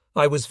still,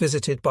 I was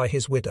visited by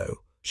his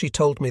widow. She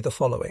told me the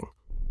following.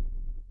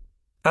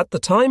 At the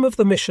time of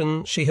the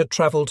mission, she had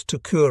travelled to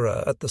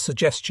Kura at the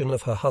suggestion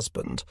of her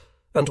husband,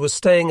 and was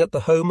staying at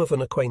the home of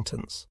an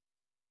acquaintance.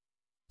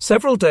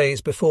 Several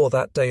days before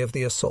that day of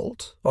the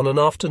assault, on an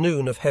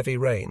afternoon of heavy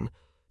rain,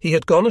 he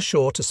had gone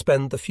ashore to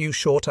spend the few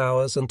short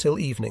hours until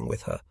evening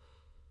with her.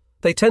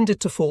 They tended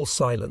to fall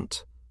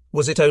silent.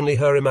 Was it only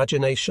her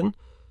imagination?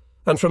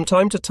 And from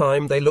time to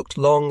time they looked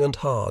long and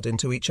hard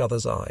into each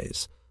other's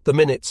eyes. The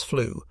minutes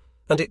flew,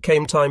 and it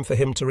came time for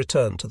him to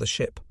return to the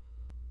ship.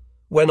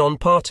 When on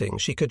parting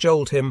she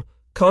cajoled him,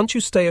 "Can't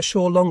you stay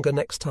ashore longer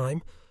next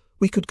time?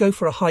 We could go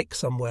for a hike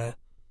somewhere."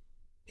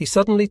 He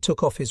suddenly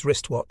took off his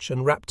wristwatch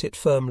and wrapped it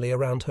firmly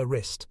around her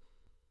wrist.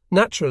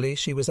 Naturally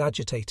she was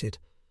agitated.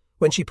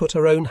 When she put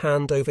her own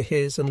hand over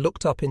his and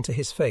looked up into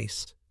his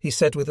face, he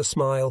said with a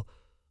smile,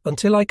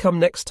 "Until I come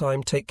next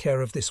time, take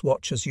care of this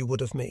watch as you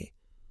would of me."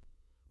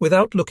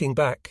 Without looking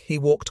back, he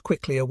walked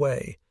quickly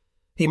away.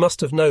 He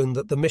must have known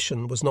that the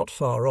mission was not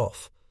far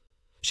off.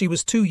 She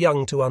was too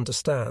young to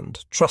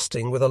understand,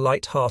 trusting with a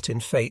light heart in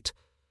fate.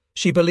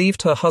 She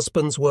believed her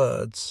husband's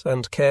words,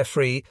 and,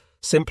 carefree,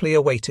 simply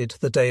awaited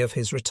the day of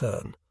his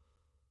return.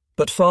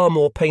 But far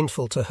more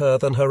painful to her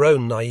than her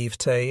own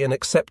naivete in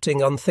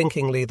accepting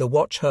unthinkingly the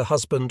watch her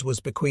husband was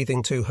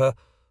bequeathing to her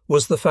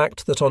was the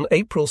fact that on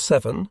April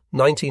 7,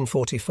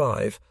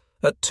 1945,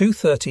 at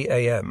 2:30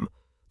 a.m.,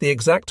 the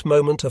exact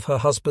moment of her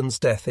husband's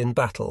death in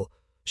battle,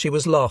 she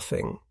was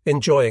laughing,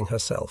 enjoying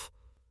herself.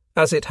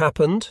 As it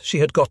happened, she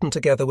had gotten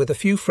together with a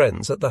few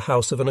friends at the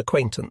house of an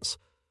acquaintance.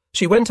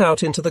 She went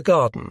out into the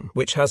garden,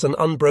 which has an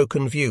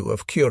unbroken view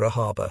of Kura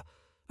harbour,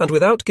 and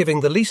without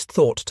giving the least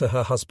thought to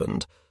her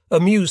husband,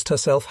 amused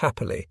herself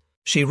happily.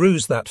 She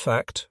rues that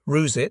fact,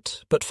 rues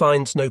it, but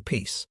finds no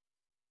peace.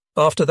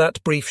 After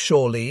that brief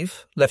shore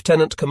leave,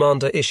 Lieutenant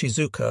Commander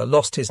Ishizuka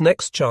lost his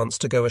next chance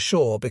to go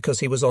ashore because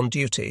he was on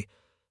duty,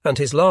 and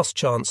his last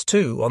chance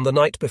too on the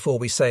night before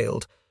we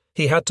sailed.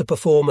 He had to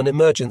perform an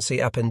emergency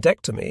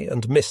appendectomy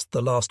and missed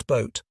the last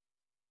boat.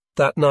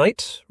 That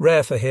night,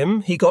 rare for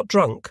him, he got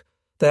drunk,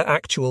 their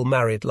actual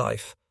married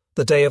life,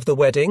 the day of the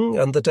wedding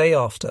and the day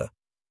after.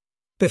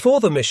 Before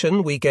the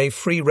mission, we gave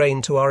free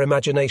rein to our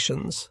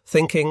imaginations,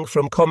 thinking,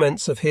 from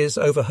comments of his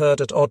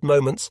overheard at odd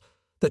moments,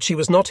 that she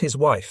was not his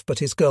wife but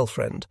his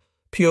girlfriend,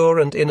 pure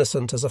and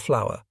innocent as a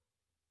flower.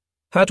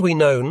 Had we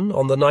known,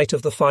 on the night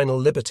of the final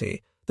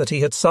liberty, that he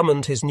had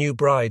summoned his new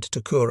bride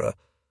to Kura,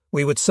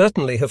 we would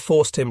certainly have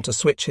forced him to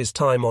switch his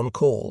time on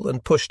call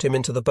and pushed him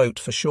into the boat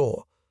for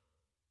shore.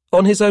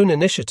 On his own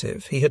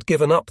initiative, he had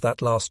given up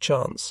that last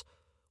chance.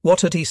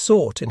 What had he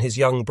sought in his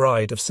young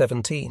bride of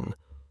 17?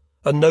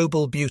 A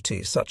noble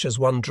beauty such as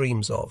one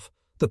dreams of,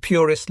 the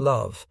purest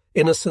love,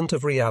 innocent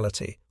of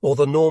reality, or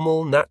the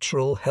normal,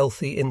 natural,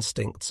 healthy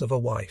instincts of a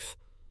wife.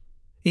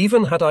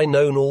 Even had I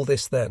known all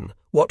this then,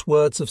 what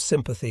words of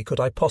sympathy could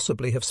I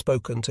possibly have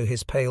spoken to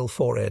his pale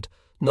forehead,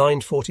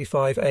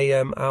 9:45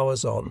 a.m.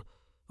 hours on?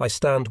 I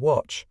stand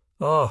watch.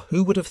 Ah,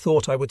 who would have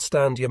thought I would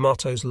stand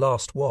Yamato's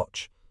last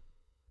watch?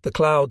 The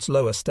clouds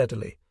lower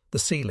steadily, the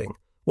ceiling,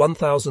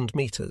 1,000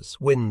 meters,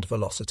 wind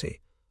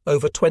velocity,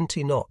 over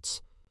 20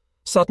 knots.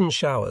 Sudden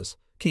showers,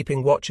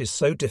 keeping watch is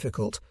so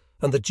difficult,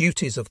 and the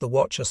duties of the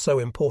watch are so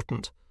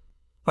important.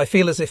 I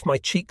feel as if my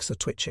cheeks are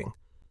twitching.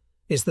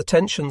 Is the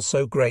tension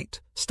so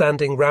great,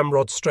 standing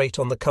ramrod straight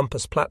on the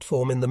compass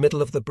platform in the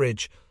middle of the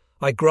bridge,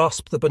 I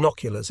grasp the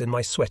binoculars in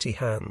my sweaty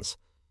hands.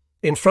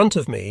 In front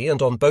of me and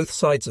on both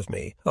sides of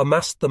me are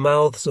massed the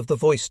mouths of the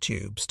voice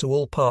tubes to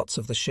all parts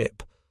of the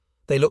ship.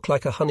 They look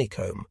like a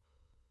honeycomb.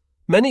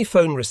 Many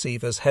phone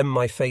receivers hem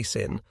my face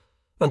in,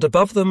 and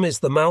above them is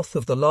the mouth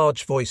of the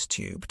large voice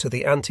tube to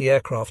the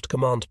anti-aircraft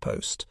command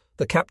post,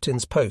 the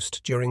captain's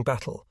post during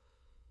battle.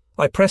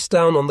 I press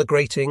down on the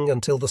grating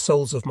until the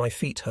soles of my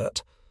feet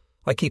hurt.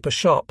 I keep a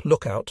sharp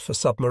lookout for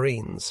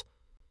submarines.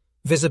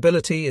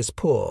 Visibility is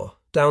poor,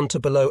 down to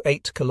below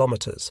 8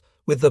 kilometers.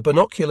 With the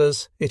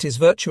binoculars, it is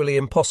virtually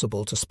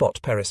impossible to spot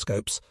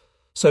periscopes,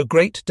 so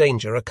great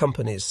danger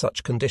accompanies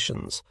such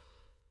conditions.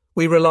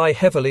 We rely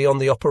heavily on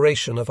the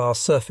operation of our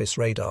surface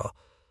radar,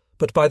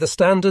 but by the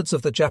standards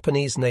of the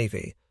Japanese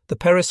Navy, the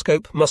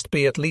periscope must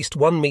be at least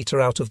 1 meter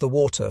out of the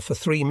water for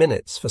 3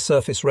 minutes for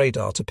surface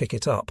radar to pick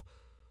it up.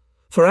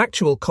 For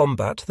actual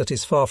combat that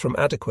is far from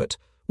adequate,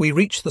 we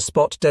reach the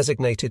spot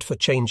designated for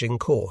changing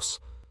course.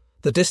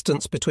 The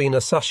distance between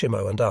a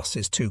Sashimo and us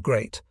is too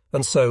great,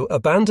 and so,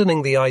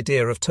 abandoning the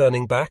idea of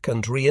turning back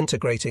and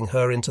reintegrating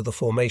her into the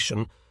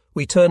formation,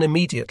 we turn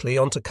immediately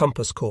onto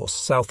compass course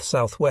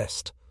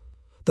south-southwest.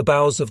 The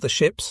bows of the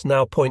ships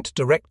now point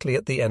directly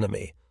at the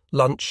enemy,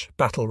 lunch,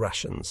 battle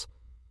rations.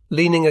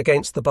 Leaning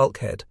against the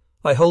bulkhead,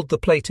 I hold the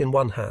plate in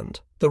one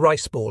hand, the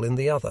rice ball in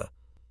the other.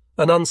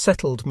 An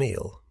unsettled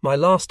meal, my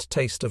last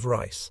taste of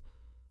rice.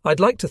 I'd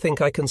like to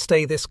think I can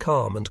stay this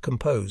calm and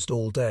composed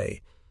all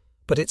day,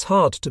 but it's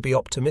hard to be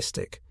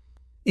optimistic.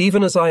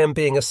 Even as I am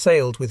being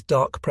assailed with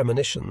dark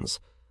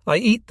premonitions, I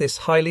eat this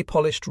highly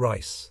polished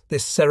rice,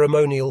 this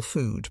ceremonial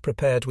food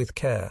prepared with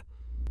care.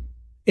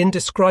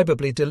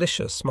 Indescribably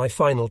delicious, my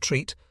final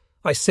treat,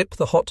 I sip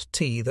the hot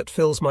tea that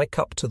fills my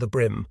cup to the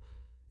brim.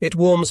 It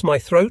warms my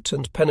throat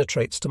and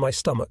penetrates to my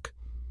stomach.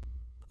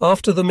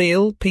 After the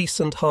meal, peace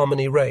and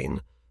harmony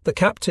reign, the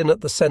captain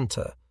at the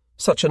centre.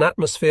 Such an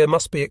atmosphere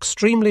must be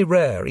extremely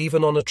rare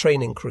even on a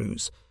training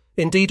cruise,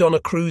 indeed on a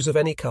cruise of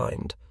any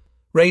kind.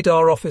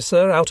 Radar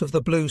officer, out of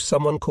the blue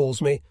someone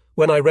calls me.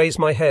 When I raise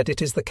my head,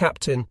 it is the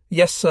captain.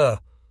 Yes, sir.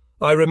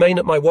 I remain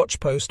at my watch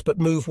post but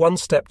move 1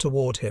 step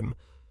toward him.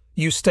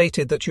 You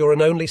stated that you're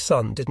an only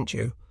son, didn't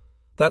you?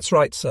 That's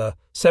right, sir.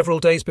 Several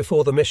days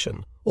before the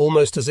mission,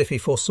 almost as if he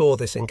foresaw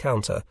this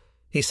encounter,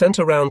 he sent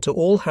around to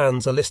all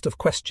hands a list of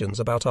questions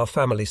about our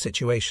family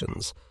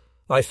situations.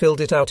 I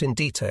filled it out in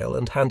detail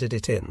and handed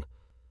it in.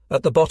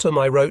 At the bottom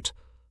I wrote,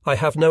 I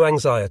have no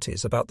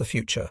anxieties about the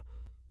future.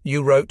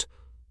 You wrote,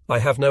 I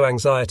have no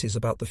anxieties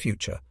about the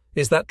future.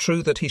 Is that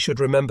true that he should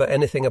remember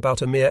anything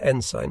about a mere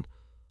ensign?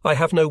 I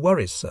have no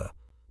worries, sir.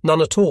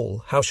 None at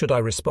all. How should I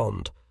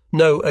respond?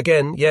 No,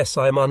 again, yes,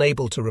 I am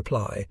unable to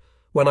reply.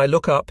 When I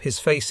look up, his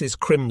face is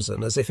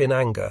crimson as if in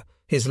anger,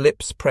 his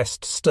lips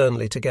pressed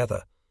sternly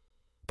together.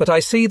 But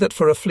I see that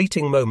for a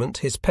fleeting moment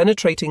his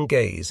penetrating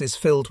gaze is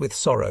filled with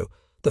sorrow,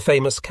 the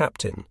famous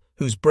captain,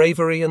 whose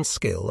bravery and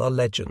skill are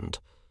legend.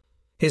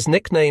 His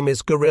nickname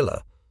is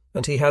Gorilla,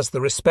 and he has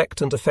the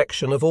respect and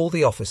affection of all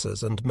the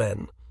officers and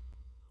men.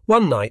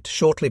 One night,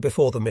 shortly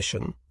before the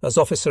mission, as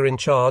officer in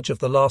charge of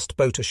the last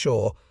boat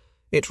ashore,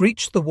 it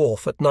reached the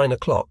wharf at 9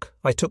 o'clock.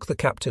 I took the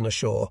captain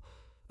ashore,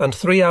 and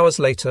 3 hours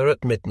later,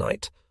 at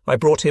midnight, I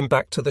brought him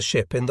back to the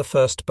ship in the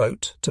first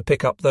boat to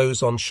pick up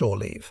those on shore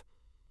leave.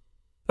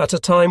 At a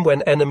time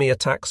when enemy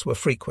attacks were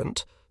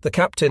frequent, the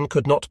captain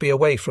could not be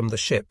away from the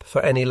ship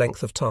for any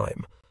length of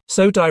time.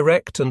 So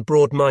direct and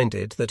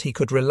broad-minded that he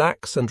could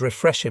relax and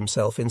refresh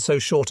himself in so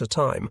short a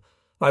time,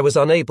 I was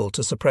unable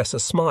to suppress a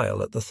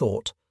smile at the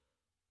thought.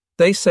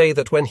 They say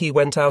that when he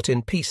went out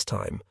in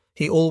peacetime,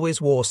 he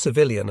always wore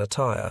civilian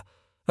attire,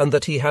 and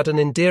that he had an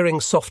endearing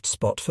soft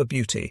spot for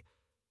beauty.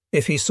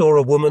 If he saw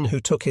a woman who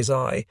took his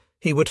eye,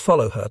 he would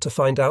follow her to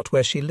find out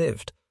where she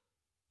lived.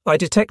 I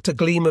detect a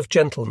gleam of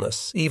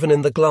gentleness even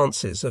in the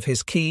glances of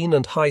his keen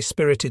and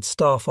high-spirited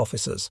staff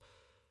officers.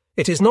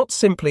 It is not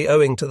simply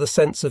owing to the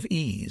sense of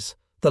ease,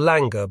 the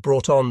languor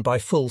brought on by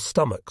full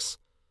stomachs.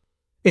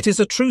 It is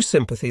a true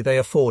sympathy they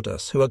afford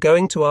us who are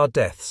going to our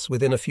deaths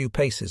within a few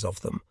paces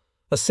of them,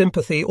 a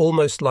sympathy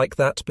almost like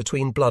that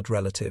between blood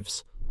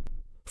relatives.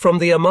 From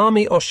the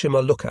Amami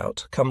Oshima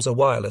lookout comes a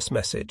wireless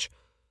message.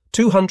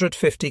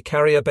 250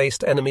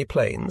 carrier-based enemy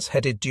planes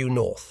headed due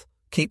north.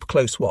 Keep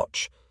close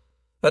watch.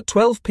 At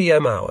 12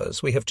 p.m.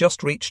 hours, we have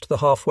just reached the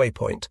halfway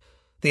point.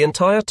 The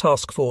entire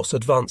task force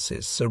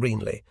advances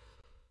serenely.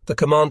 The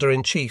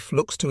Commander-in-Chief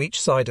looks to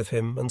each side of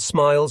him and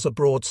smiles a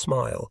broad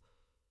smile.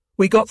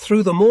 "We got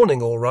through the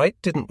morning all right,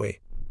 didn't we?"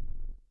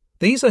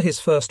 These are his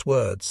first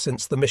words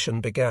since the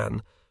mission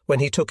began, when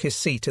he took his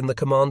seat in the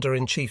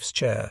Commander-in-Chief's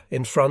chair,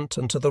 in front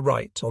and to the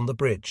right on the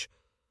bridge.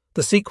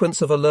 The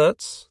sequence of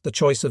alerts, the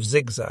choice of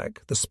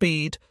zigzag, the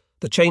speed,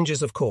 the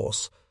changes of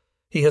course,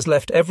 he has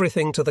left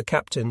everything to the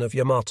captain of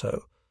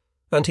Yamato,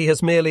 and he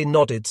has merely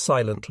nodded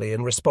silently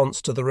in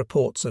response to the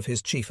reports of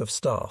his chief of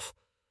staff.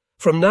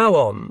 From now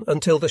on,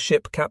 until the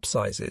ship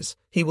capsizes,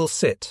 he will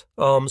sit,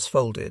 arms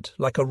folded,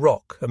 like a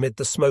rock amid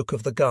the smoke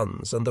of the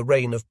guns and the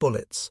rain of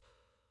bullets.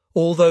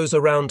 All those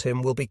around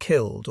him will be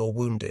killed or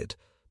wounded,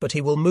 but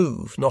he will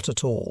move not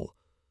at all.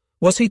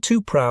 Was he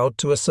too proud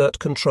to assert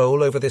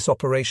control over this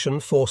operation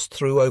forced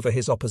through over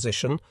his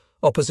opposition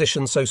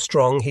so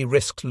strong he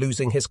risked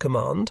losing his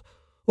command?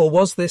 Or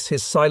was this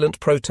his silent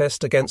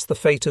protest against the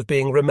fate of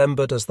being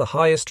remembered as the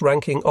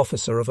highest-ranking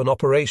officer of an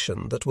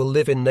operation that will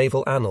live in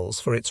naval annals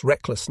for its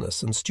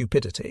recklessness and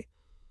stupidity?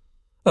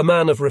 A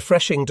man of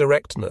refreshing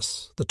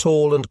directness, the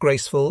tall and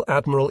graceful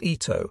Admiral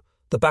Ito,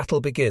 the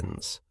battle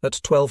begins at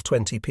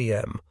 12:20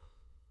 p.m.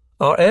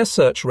 Our air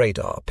search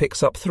radar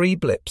picks up 3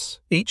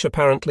 blips, each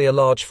apparently a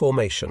large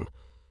formation.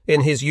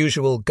 In his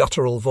usual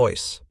guttural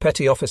voice,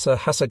 Petty Officer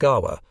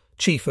Hasegawa,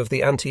 chief of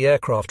the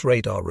anti-aircraft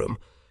radar room,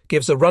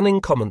 gives a running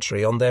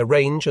commentary on their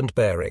range and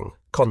bearing,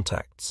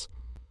 contacts.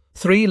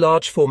 3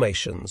 large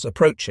formations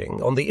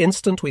approaching on the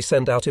instant we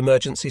send out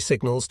emergency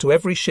signals to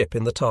every ship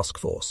in the task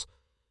force.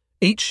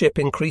 Each ship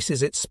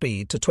increases its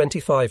speed to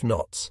 25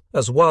 knots.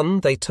 As one,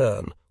 they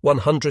turn,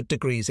 100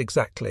 degrees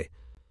exactly.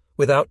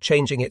 Without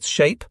changing its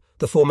shape,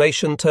 the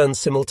formation turns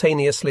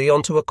simultaneously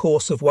onto a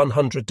course of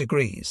 100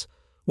 degrees.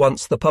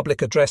 Once the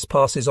public address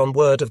passes on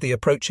word of the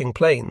approaching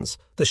planes,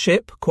 the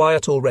ship,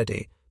 quiet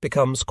already,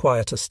 becomes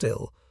quieter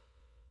still.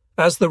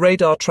 As the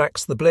radar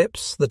tracks the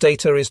blips, the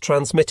data is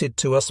transmitted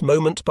to us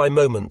moment by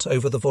moment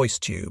over the voice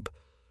tube.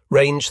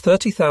 Range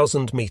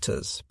 30,000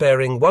 meters,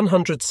 bearing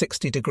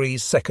 160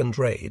 degrees second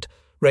rade.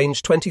 Range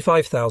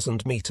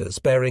 25,000 meters,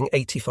 bearing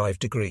 85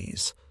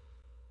 degrees.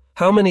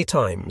 How many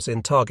times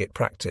in target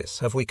practice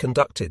have we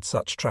conducted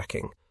such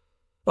tracking?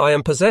 I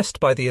am possessed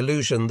by the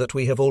illusion that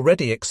we have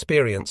already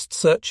experienced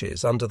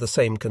searches under the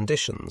same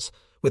conditions,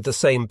 with the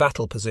same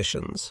battle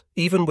positions,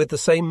 even with the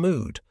same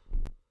mood.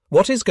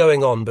 What is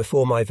going on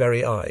before my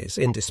very eyes,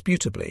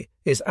 indisputably,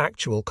 is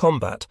actual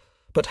combat,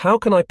 but how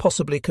can I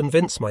possibly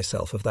convince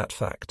myself of that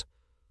fact?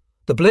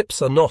 The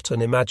blips are not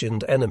an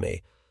imagined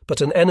enemy, but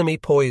an enemy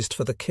poised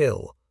for the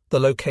kill, the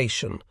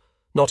location,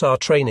 not our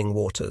training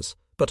waters,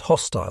 but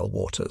hostile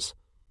waters.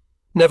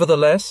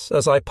 Nevertheless,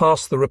 as I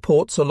pass the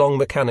reports along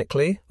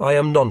mechanically, I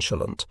am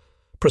nonchalant.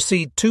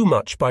 Proceed too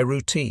much by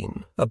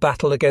routine, a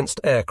battle against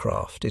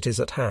aircraft, it is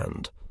at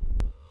hand.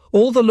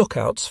 All the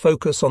lookouts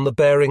focus on the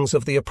bearings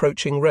of the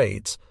approaching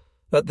raids.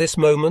 At this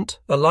moment,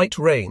 a light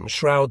rain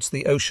shrouds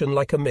the ocean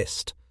like a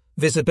mist.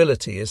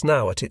 Visibility is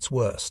now at its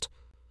worst.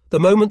 The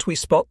moment we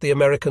spot the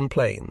American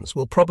planes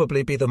will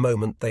probably be the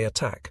moment they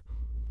attack.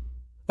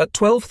 At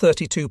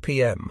 12:32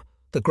 p.m.,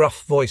 the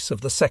gruff voice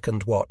of the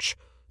second watch,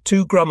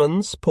 2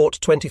 Grummons, port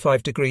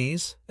 25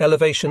 degrees,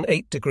 elevation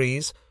 8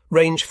 degrees,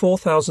 range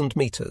 4,000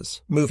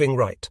 meters, moving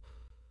right.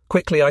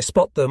 Quickly I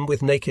spot them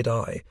with naked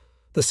eye.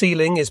 The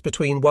ceiling is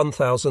between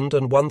 1,000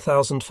 and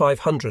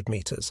 1,500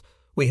 meters.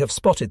 We have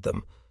spotted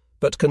them,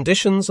 but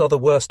conditions are the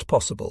worst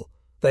possible.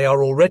 They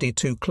are already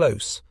too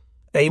close.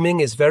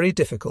 Aiming is very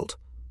difficult.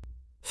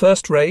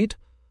 First raid,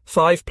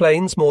 5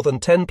 planes more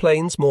than 10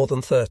 planes more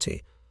than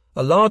 30.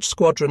 A large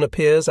squadron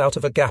appears out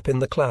of a gap in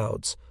the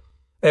clouds.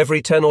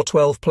 Every 10 or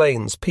 12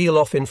 planes peel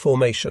off in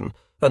formation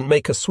and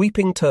make a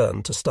sweeping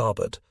turn to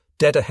starboard,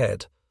 dead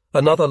ahead.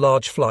 Another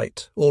large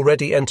flight,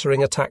 already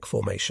entering attack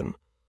formation.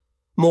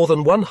 More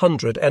than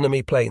 100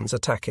 enemy planes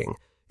attacking.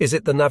 Is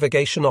it the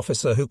navigation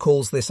officer who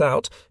calls this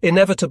out?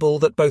 Inevitable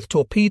that both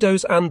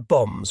torpedoes and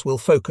bombs will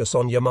focus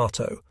on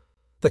Yamato.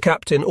 The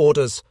captain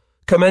orders,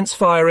 "Commence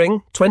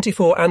firing,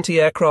 24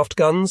 anti-aircraft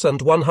guns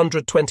and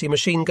 120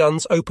 machine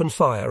guns open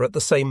fire at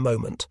the same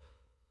moment."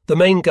 The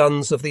main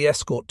guns of the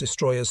escort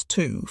destroyers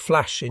too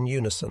flash in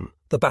unison.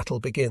 The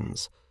battle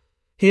begins.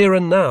 Here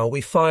and now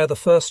we fire the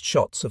first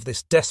shots of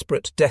this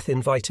desperate,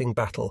 death-inviting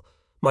battle,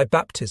 my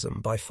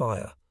baptism by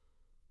fire.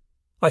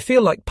 I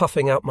feel like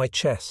puffing out my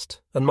chest,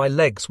 and my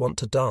legs want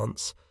to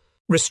dance.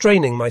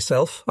 Restraining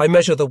myself, I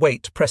measure the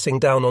weight pressing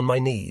down on my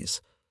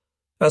knees.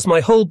 As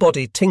my whole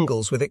body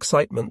tingles with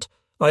excitement,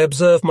 I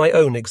observe my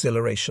own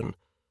exhilaration.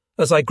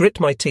 As I grit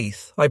my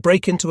teeth, I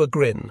break into a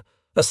grin.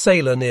 A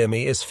sailor near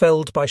me is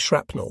felled by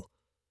shrapnel.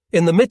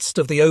 In the midst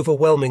of the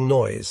overwhelming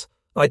noise,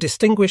 I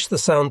distinguish the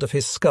sound of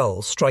his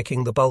skull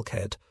striking the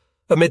bulkhead.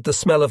 Amid the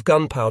smell of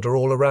gunpowder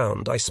all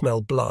around, I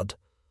smell blood.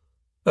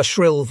 A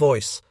shrill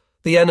voice.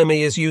 The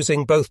enemy is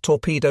using both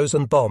torpedoes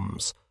and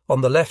bombs.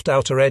 On the left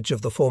outer edge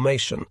of the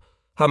formation,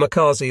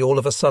 Hamikaze all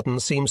of a sudden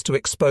seems to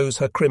expose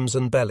her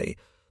crimson belly,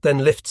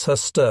 then lifts her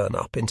stern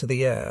up into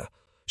the air.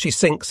 She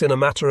sinks in a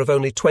matter of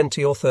only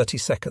 20 or 30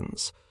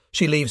 seconds.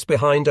 She leaves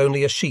behind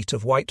only a sheet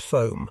of white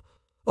foam.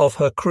 Of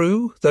her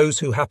crew, those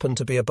who happen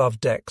to be above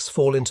decks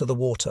fall into the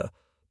water,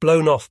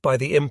 blown off by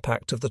the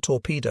impact of the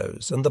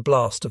torpedoes and the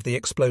blast of the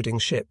exploding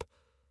ship.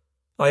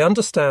 I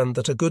understand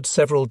that a good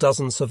several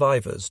dozen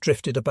survivors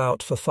drifted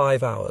about for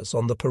 5 hours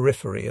on the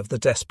periphery of the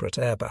desperate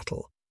air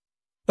battle.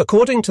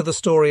 According to the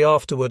story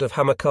afterward of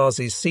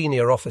Hamikaze's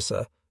senior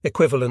officer,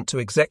 equivalent to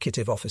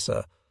executive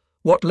officer,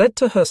 what led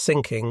to her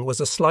sinking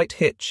was a slight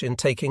hitch in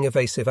taking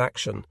evasive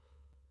action.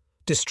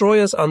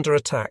 Destroyers under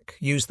attack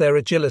use their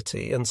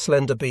agility and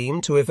slender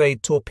beam to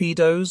evade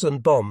torpedoes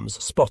and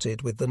bombs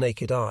spotted with the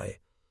naked eye.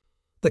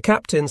 The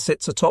captain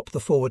sits atop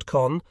the forward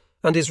con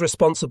and is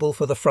responsible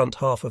for the front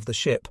half of the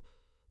ship.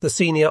 The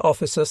senior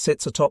officer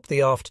sits atop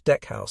the aft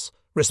deckhouse,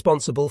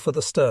 responsible for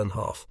the stern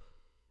half.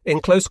 In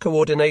close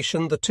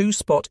coordination, the two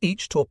spot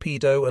each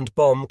torpedo and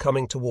bomb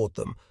coming toward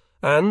them,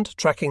 and,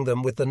 tracking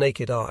them with the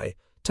naked eye,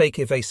 take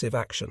evasive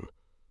action.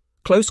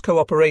 Close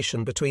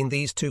cooperation between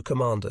these two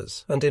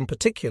commanders, and in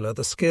particular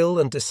the skill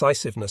and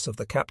decisiveness of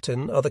the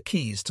captain, are the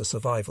keys to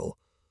survival.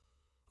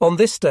 On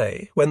this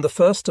day, when the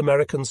first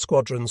American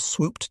squadron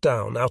swooped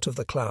down out of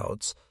the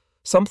clouds,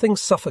 something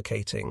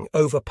suffocating,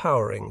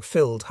 overpowering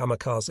filled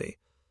Hamikaze.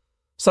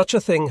 Such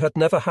a thing had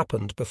never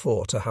happened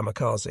before to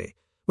Hamikaze,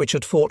 which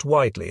had fought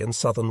widely in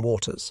southern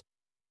waters.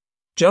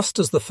 Just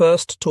as the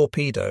first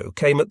torpedo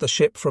came at the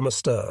ship from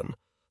astern,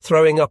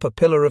 throwing up a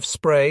pillar of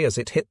spray as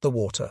it hit the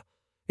water,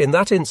 in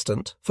that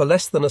instant, for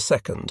less than a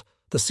second,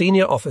 the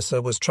senior officer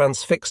was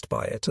transfixed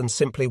by it and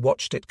simply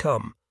watched it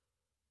come.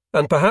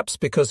 And perhaps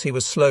because he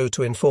was slow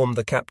to inform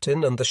the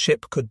captain and the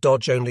ship could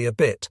dodge only a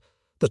bit,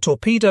 the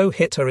torpedo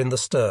hit her in the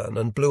stern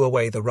and blew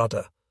away the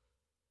rudder.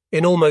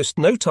 In almost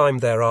no time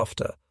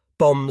thereafter,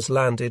 bombs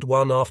landed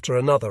one after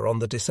another on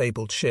the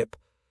disabled ship.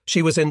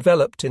 She was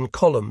enveloped in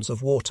columns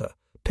of water,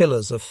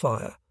 pillars of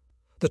fire.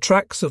 The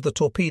tracks of the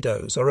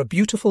torpedoes are a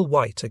beautiful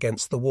white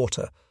against the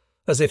water,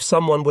 as if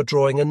someone were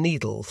drawing a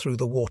needle through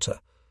the water.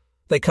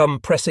 They come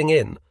pressing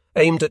in,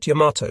 aimed at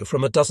Yamato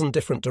from a dozen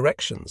different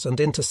directions and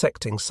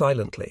intersecting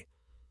silently.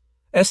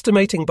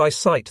 Estimating by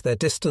sight their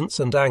distance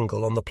and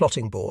angle on the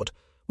plotting board,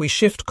 we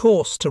shift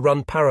course to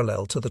run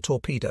parallel to the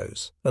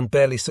torpedoes and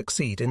barely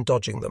succeed in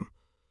dodging them.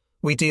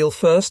 We deal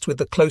first with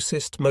the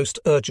closest, most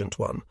urgent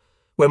one.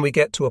 When we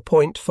get to a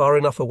point far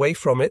enough away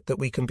from it that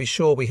we can be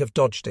sure we have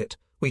dodged it,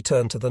 we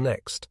turn to the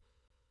next.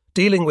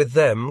 Dealing with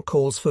them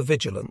calls for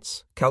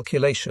vigilance,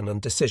 calculation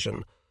and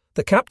decision.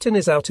 The captain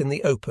is out in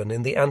the open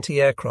in the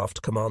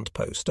anti-aircraft command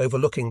post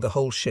overlooking the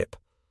whole ship.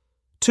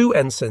 2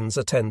 ensigns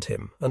attend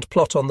him and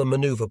plot on the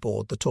maneuver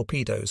board the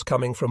torpedoes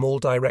coming from all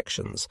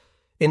directions,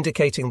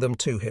 indicating them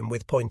to him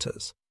with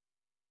pointers.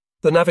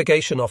 The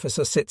navigation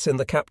officer sits in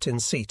the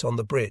captain's seat on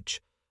the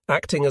bridge.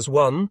 Acting as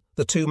one,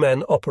 the 2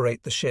 men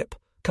operate the ship,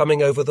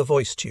 coming over the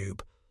voice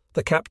tube.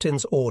 The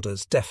captain's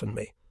orders deafen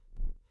me.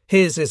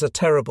 His is a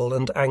terrible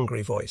and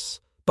angry voice,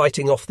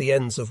 biting off the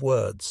ends of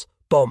words.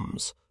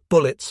 Bombs,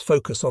 bullets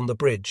focus on the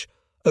bridge,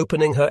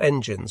 opening her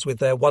engines with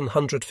their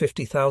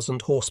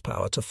 150,000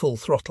 horsepower to full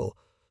throttle,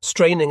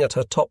 straining at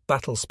her top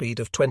battle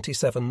speed of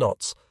 27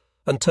 knots,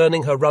 and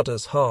turning her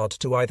rudders hard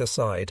to either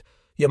side.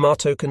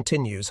 Yamato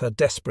continues her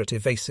desperate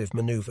evasive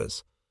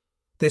maneuvers.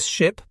 This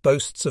ship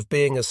boasts of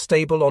being as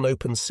stable on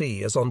open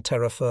sea as on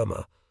terra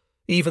firma.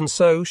 Even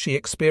so, she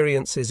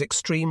experiences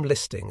extreme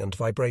listing and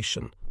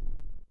vibration.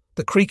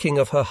 The creaking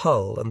of her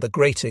hull and the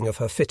grating of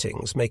her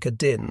fittings make a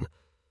din.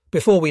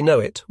 Before we know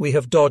it, we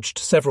have dodged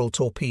several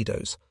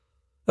torpedoes.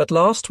 At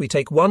last we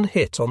take one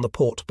hit on the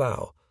port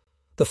bow.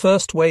 The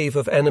first wave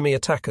of enemy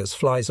attackers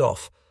flies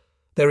off.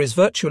 There is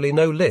virtually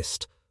no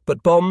list,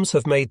 but bombs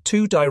have made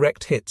 2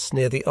 direct hits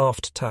near the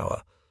aft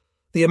tower.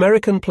 The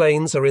American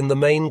planes are in the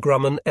main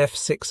Grumman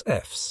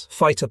F-6Fs,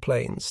 fighter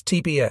planes,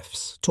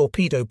 TBFs,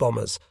 torpedo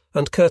bombers,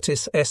 and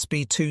Curtiss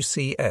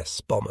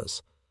SB-2CS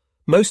bombers.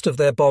 Most of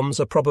their bombs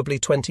are probably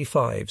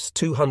 25s,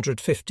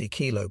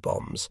 250-kilo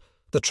bombs.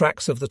 The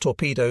tracks of the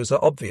torpedoes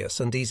are obvious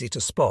and easy to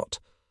spot.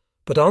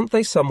 But aren't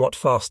they somewhat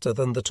faster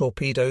than the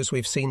torpedoes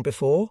we've seen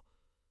before?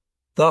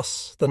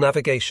 Thus, the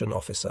navigation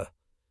officer.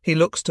 He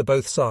looks to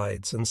both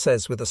sides and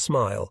says with a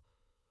smile,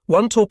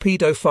 "One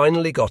torpedo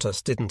finally got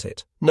us, didn't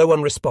it? No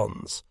one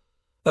responds.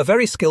 A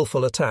very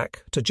skillful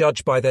attack, to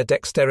judge by their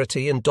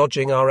dexterity in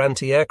dodging our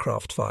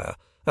anti-aircraft fire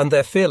and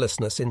their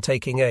fearlessness in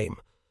taking aim.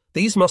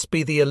 These must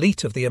be the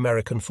elite of the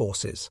American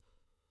forces."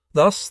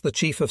 Thus, the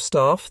Chief of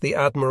Staff, the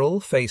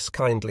Admiral, face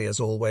kindly as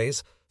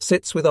always,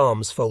 sits with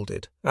arms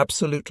folded,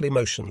 absolutely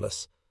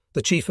motionless.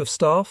 The Chief of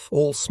Staff,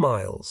 all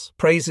smiles,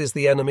 praises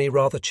the enemy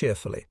rather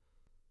cheerfully.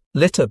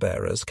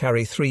 Litter-bearers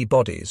carry 3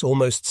 bodies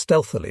almost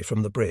stealthily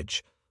from the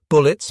bridge.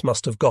 Bullets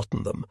must have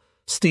gotten them,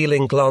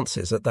 stealing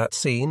glances at that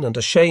scene and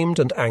ashamed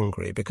and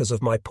angry because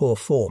of my poor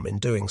form in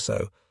doing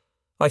so.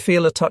 I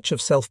feel a touch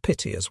of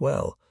self-pity as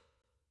well.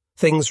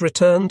 Things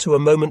return to a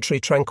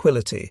momentary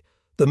tranquility.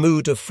 The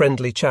mood of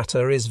friendly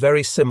chatter is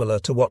very similar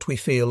to what we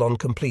feel on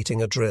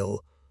completing a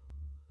drill.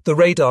 The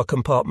radar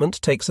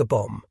compartment takes a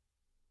bomb.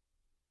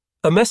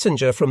 A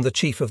messenger from the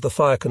Chief of the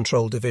Fire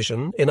Control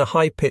Division in a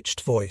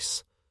high-pitched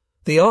voice.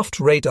 The aft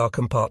radar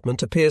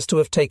compartment appears to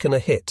have taken a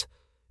hit.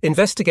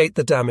 Investigate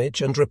the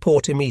damage and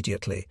report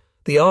immediately.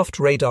 The aft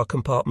radar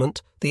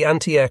compartment, the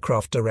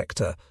anti-aircraft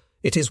director.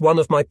 It is one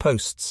of my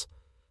posts.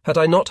 Had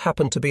I not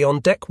happened to be on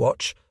deck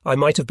watch, I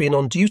might have been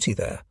on duty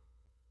there.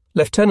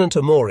 Lieutenant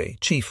Omori,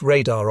 Chief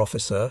Radar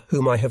Officer,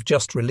 whom I have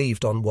just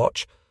relieved on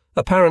watch,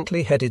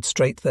 apparently headed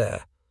straight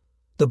there.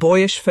 The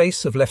boyish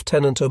face of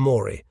Lieutenant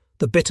Omori,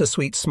 the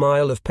bittersweet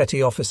smile of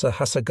Petty Officer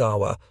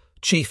Hasagawa,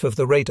 Chief of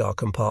the Radar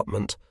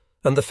Compartment,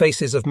 and the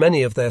faces of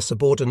many of their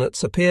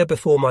subordinates appear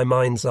before my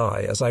mind's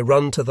eye as I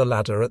run to the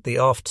ladder at the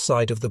aft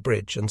side of the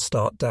bridge and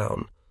start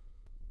down.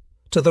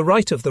 To the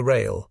right of the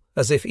rail,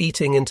 as if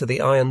eating into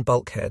the iron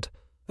bulkhead,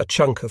 a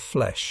chunk of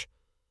flesh.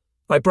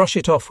 I brush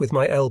it off with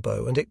my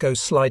elbow and it goes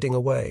sliding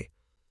away.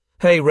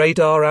 Hey,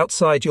 radar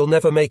outside, you'll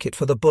never make it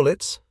for the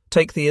bullets.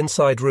 Take the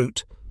inside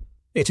route.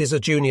 It is a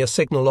junior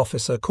signal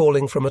officer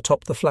calling from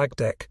atop the flag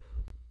deck.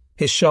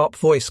 His sharp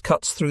voice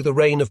cuts through the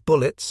rain of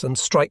bullets and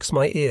strikes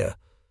my ear.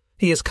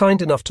 He is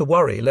kind enough to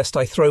worry lest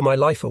I throw my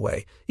life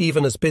away,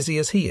 even as busy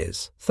as he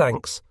is.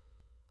 Thanks.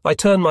 I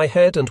turn my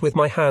head and with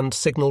my hand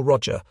signal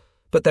Roger,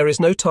 but there is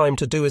no time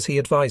to do as he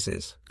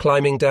advises.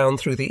 Climbing down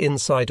through the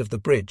inside of the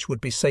bridge would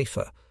be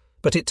safer,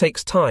 but it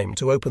takes time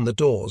to open the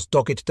doors,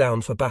 dogged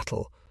down for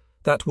battle.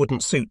 That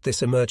wouldn't suit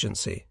this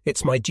emergency.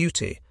 It's my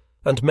duty,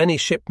 and many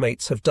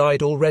shipmates have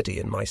died already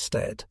in my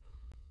stead.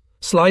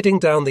 Sliding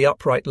down the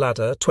upright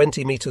ladder,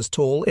 20 meters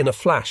tall, in a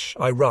flash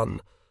I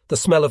run. The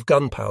smell of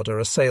gunpowder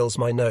assails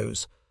my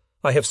nose.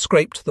 I have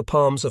scraped the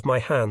palms of my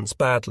hands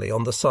badly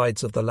on the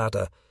sides of the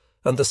ladder,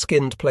 and the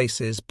skinned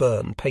places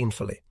burn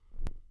painfully.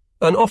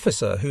 An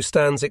officer who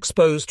stands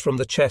exposed from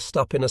the chest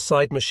up in a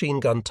side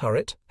machine gun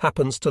turret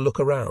happens to look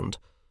around.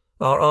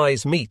 Our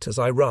eyes meet as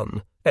I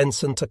run,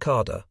 Ensign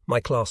Takada,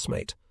 my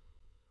classmate.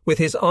 With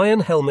his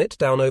iron helmet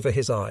down over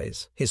his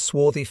eyes, his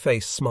swarthy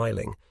face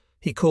smiling,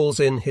 he calls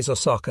in his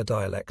Osaka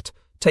dialect,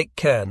 "Take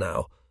care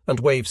now,"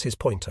 and waves his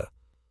pointer.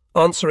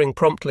 Answering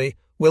promptly,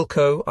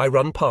 "Wilco," I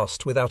run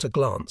past without a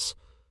glance.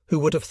 Who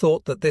would have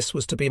thought that this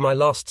was to be my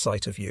last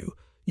sight of you,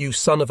 you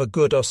son of a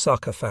good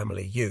Osaka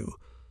family, you.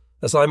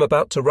 As I'm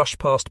about to rush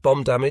past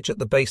bomb damage at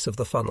the base of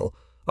the funnel,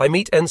 I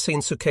meet Ensign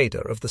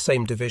Sukeda of the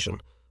same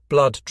division.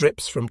 Blood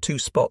drips from 2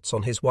 spots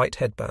on his white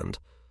headband.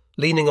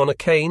 Leaning on a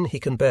cane, he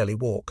can barely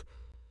walk.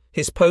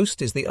 His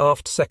post is the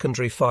aft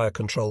secondary fire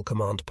control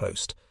command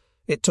post.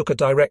 It took a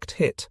direct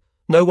hit.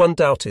 No one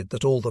doubted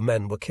that all the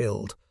men were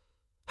killed.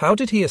 How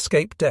did he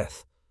escape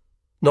death?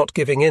 Not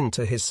giving in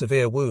to his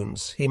severe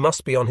wounds, he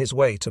must be on his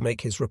way to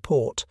make his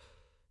report.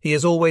 He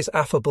is always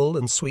affable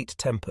and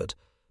sweet-tempered,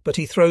 but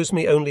he throws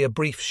me only a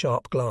brief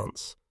sharp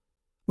glance.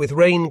 With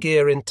rain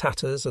gear in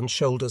tatters and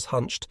shoulders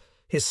hunched,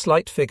 his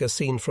slight figure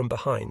seen from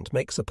behind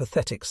makes a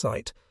pathetic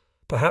sight.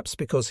 Perhaps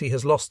because he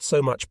has lost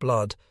so much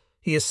blood,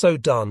 he is so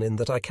done in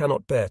that I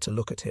cannot bear to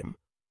look at him.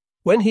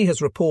 When he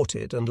has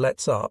reported and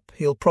lets up,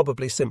 he'll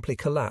probably simply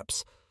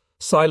collapse.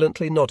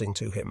 Silently nodding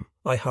to him,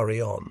 I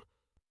hurry on.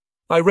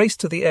 I race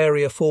to the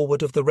area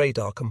forward of the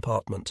radar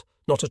compartment,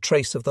 not a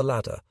trace of the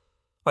ladder.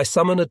 I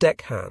summon a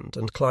deckhand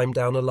and climb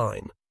down a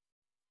line.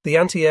 The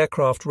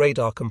anti-aircraft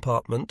radar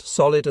compartment,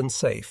 solid and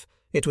safe,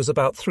 it was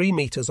about 3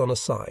 meters on a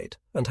side,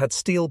 and had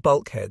steel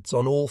bulkheads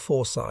on all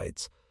 4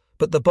 sides,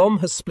 but the bomb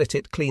has split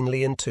it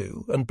cleanly in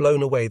 2 and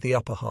blown away the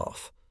upper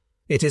half.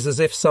 It is as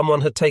if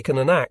someone had taken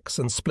an axe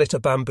and split a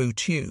bamboo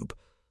tube.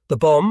 The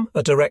bomb,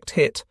 a direct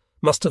hit,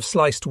 must have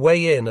sliced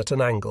way in at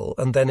an angle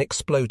and then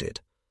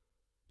exploded.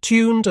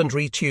 Tuned and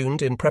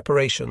retuned in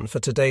preparation for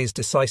today's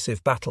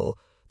decisive battle,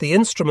 the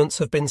instruments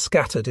have been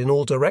scattered in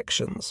all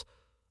directions.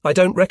 I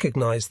don't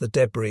recognize the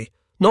debris,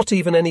 not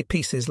even any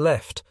pieces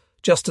left,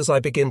 just as I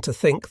begin to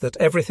think that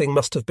everything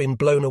must have been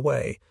blown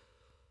away.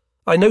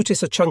 I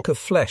notice a chunk of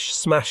flesh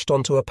smashed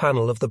onto a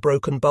panel of the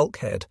broken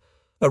bulkhead,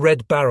 a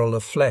red barrel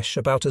of flesh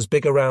about as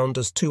big around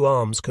as 2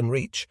 arms can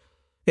reach.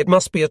 It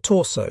must be a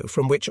torso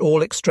from which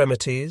all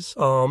extremities,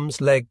 arms,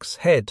 legs,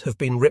 head have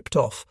been ripped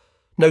off,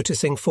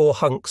 noticing 4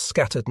 hunks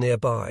scattered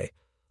nearby.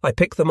 I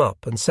pick them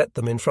up and set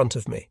them in front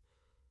of me.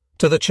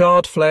 To the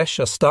charred flesh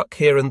are stuck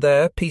here and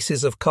there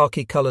pieces of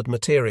khaki-coloured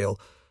material,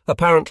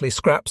 apparently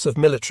scraps of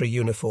military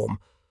uniform.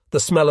 The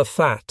smell of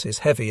fat is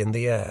heavy in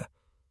the air.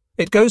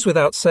 It goes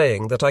without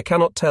saying that I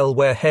cannot tell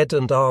where head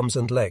and arms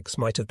and legs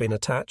might have been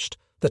attached,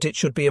 that it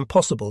should be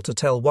impossible to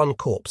tell one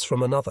corpse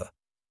from another.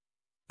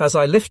 As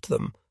I lift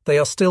them, they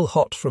are still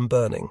hot from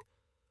burning.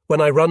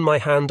 When I run my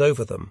hand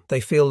over them,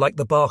 they feel like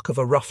the bark of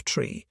a rough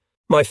tree.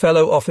 My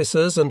fellow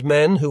officers and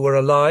men who were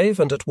alive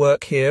and at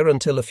work here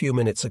until a few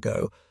minutes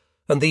ago,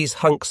 and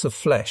these hunks of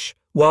flesh,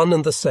 one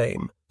and the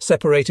same,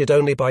 separated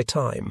only by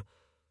time.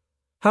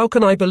 How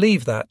can I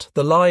believe that,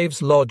 the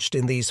lives lodged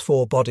in these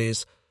 4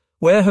 bodies,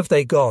 where have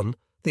they gone?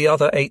 The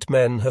other 8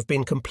 men have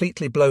been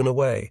completely blown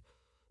away.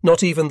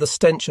 Not even the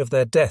stench of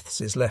their deaths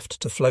is left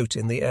to float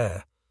in the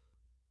air.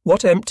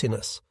 What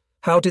emptiness!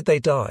 How did they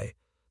die?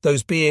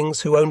 Those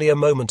beings who only a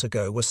moment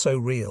ago were so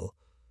real.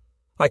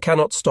 I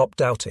cannot stop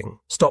doubting,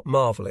 stop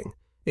marvelling.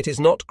 It is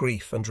not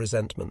grief and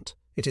resentment.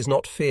 It is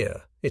not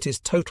fear. It is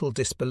total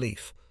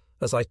disbelief,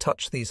 as I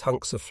touch these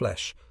hunks of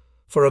flesh.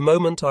 For a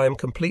moment I am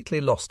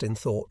completely lost in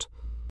thought.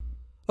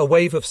 A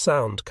wave of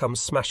sound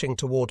comes smashing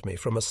toward me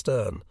from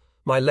astern.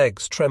 My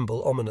legs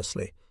tremble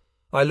ominously.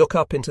 I look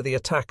up into the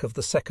attack of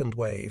the second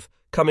wave,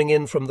 coming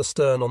in from the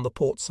stern on the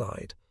port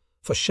side.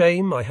 For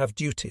shame, I have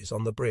duties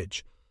on the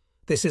bridge.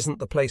 This isn't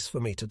the place for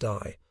me to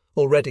die.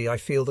 Already I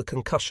feel the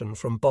concussion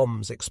from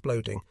bombs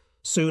exploding.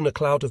 Soon a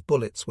cloud of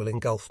bullets will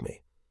engulf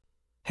me.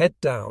 Head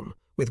down,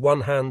 with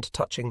one hand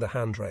touching the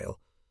handrail.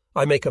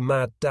 I make a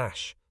mad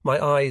dash.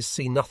 My eyes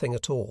see nothing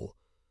at all.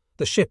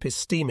 The ship is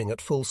steaming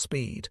at full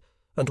speed,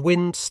 and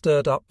wind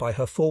stirred up by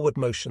her forward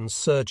motion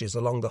surges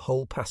along the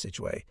whole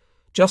passageway.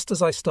 Just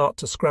as I start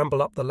to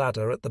scramble up the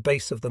ladder at the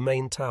base of the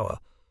main tower,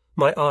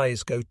 my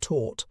eyes go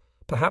taut,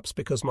 perhaps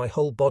because my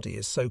whole body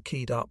is so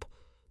keyed up.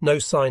 No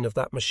sign of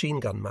that machine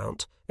gun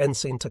mount,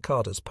 Ensign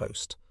Takada's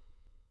post.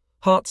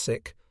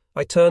 Heartsick,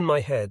 I turn my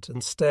head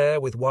and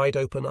stare with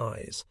wide-open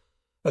eyes.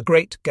 A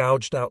great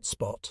gouged-out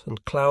spot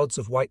and clouds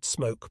of white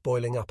smoke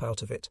boiling up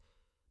out of it.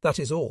 That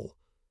is all.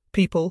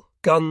 People,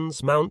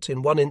 guns, mount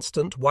in one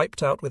instant,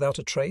 wiped out without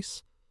a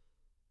trace.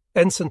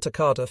 Ensign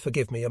Takada,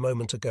 forgive me, a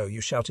moment ago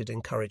you shouted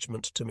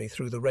encouragement to me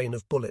through the rain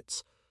of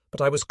bullets, but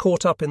I was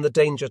caught up in the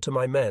danger to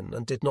my men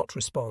and did not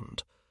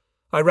respond.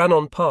 I ran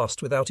on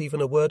past without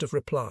even a word of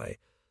reply.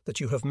 That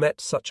you have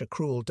met such a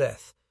cruel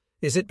death.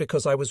 Is it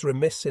because I was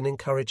remiss in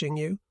encouraging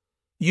you?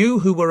 You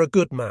who were a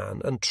good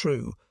man and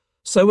true,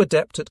 so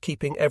adept at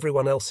keeping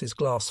everyone else's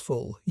glass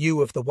full,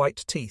 you of the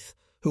white teeth,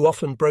 who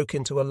often broke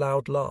into a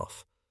loud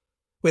laugh.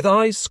 With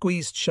eyes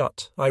squeezed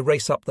shut, I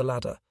race up the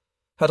ladder.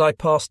 Had I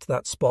passed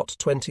that spot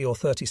 20 or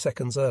 30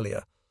 seconds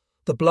earlier,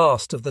 the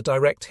blast of the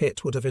direct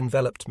hit would have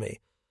enveloped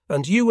me,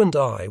 and you and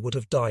I would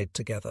have died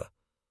together.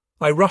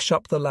 I rush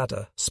up the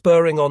ladder,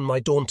 spurring on my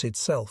daunted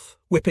self,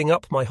 whipping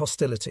up my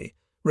hostility,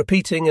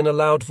 repeating in a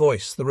loud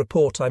voice the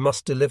report I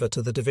must deliver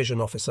to the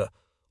division officer.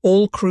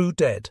 All crew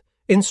dead,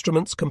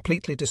 instruments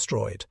completely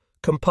destroyed,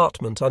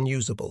 compartment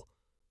unusable.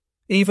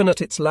 Even at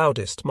its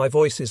loudest, my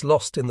voice is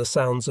lost in the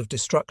sounds of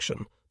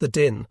destruction, the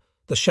din,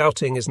 the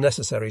shouting is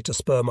necessary to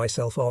spur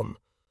myself on.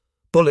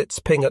 Bullets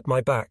ping at my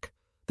back,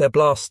 their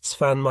blasts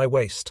fan my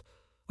waist.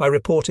 I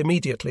report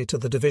immediately to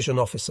the division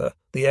officer.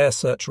 The air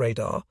search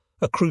radar,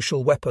 a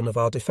crucial weapon of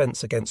our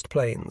defence against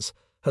planes,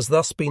 has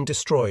thus been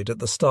destroyed at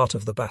the start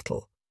of the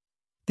battle.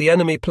 The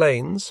enemy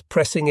planes,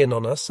 pressing in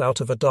on us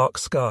out of a dark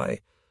sky,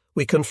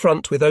 we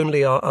confront with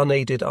only our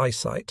unaided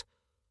eyesight.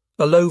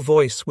 A low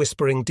voice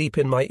whispering deep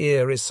in my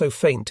ear is so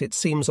faint it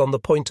seems on the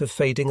point of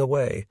fading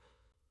away.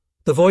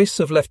 The voice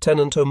of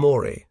Lieutenant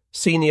Omori,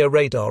 senior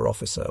radar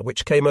officer,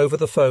 which came over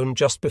the phone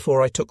just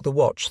before I took the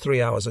watch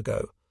 3 hours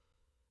ago.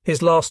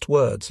 His last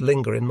words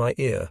linger in my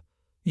ear.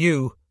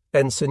 You,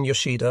 Ensign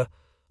Yoshida,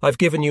 I've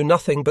given you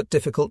nothing but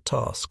difficult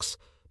tasks,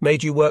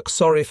 made you work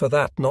sorry for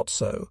that not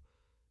so.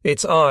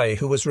 It's I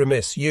who was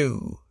remiss,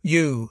 you,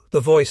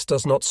 the voice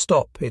does not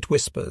stop, it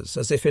whispers,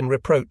 as if in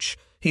reproach.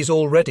 He's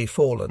already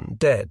fallen,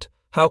 dead.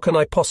 How can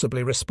I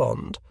possibly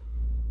respond?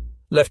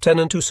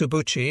 Lieutenant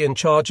Usubuchi, in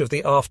charge of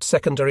the aft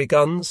secondary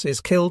guns, is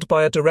killed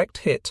by a direct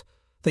hit.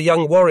 The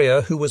young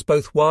warrior, who was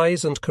both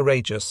wise and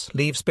courageous,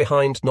 leaves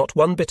behind not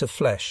one bit of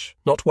flesh,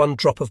 not one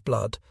drop of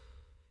blood.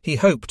 He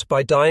hoped,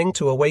 by dying,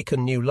 to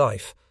awaken new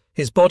life.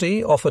 His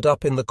body, offered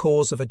up in the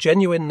cause of a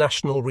genuine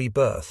national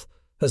rebirth,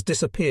 has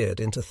disappeared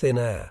into thin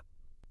air.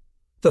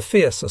 The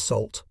fierce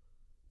assault.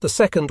 The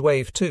second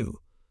wave too.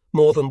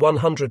 More than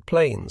 100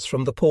 planes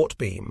from the port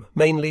beam,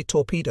 mainly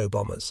torpedo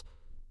bombers.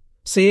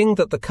 Seeing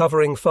that the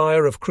covering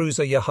fire of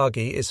cruiser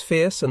Yahagi is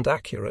fierce and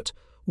accurate,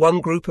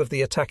 one group of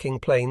the attacking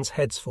planes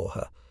heads for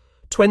her.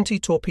 20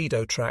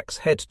 torpedo tracks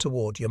head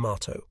toward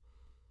Yamato.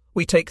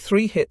 We take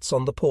 3 hits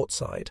on the port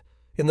side,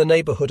 in the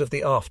neighbourhood of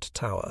the aft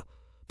tower.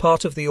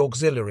 Part of the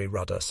auxiliary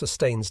rudder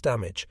sustains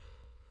damage.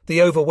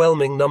 The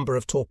overwhelming number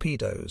of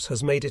torpedoes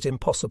has made it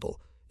impossible,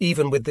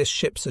 even with this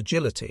ship's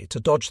agility, to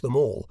dodge them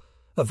all.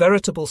 A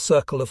veritable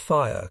circle of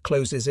fire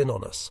closes in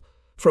on us.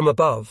 From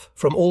above,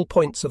 from all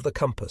points of the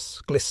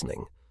compass,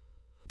 glistening.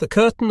 The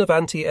curtain of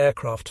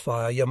anti-aircraft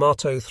fire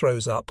Yamato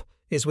throws up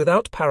is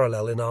without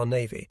parallel in our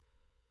navy.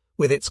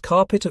 With its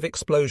carpet of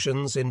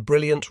explosions in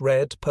brilliant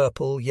red,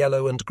 purple,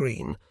 yellow and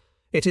green,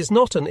 it is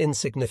not an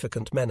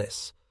insignificant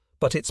menace,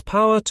 but its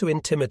power to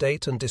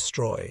intimidate and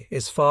destroy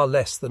is far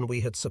less than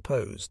we had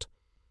supposed.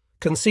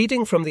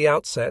 Conceding from the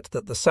outset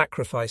that the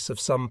sacrifice of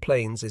some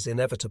planes is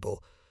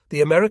inevitable, the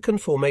American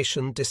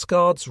formation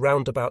discards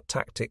roundabout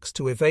tactics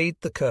to evade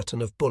the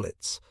curtain of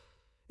bullets.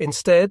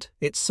 Instead,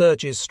 it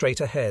surges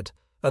straight ahead,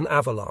 an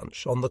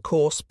avalanche on the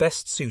course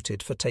best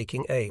suited for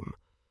taking aim.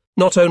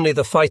 Not only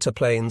the fighter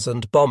planes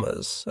and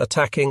bombers,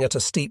 attacking at a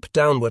steep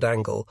downward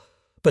angle,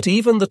 but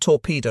even the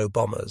torpedo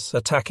bombers,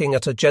 attacking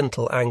at a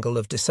gentle angle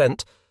of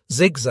descent,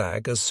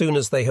 zigzag as soon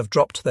as they have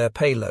dropped their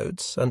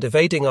payloads and,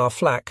 evading our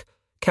flak,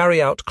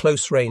 carry out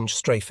close-range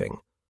strafing.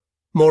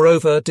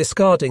 Moreover,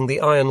 discarding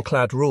the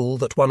ironclad rule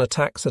that one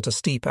attacks at a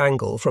steep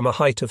angle from a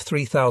height of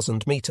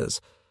 3,000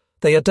 metres,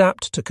 they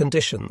adapt to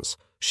conditions,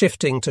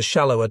 shifting to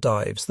shallower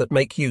dives that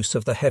make use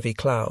of the heavy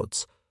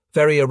clouds,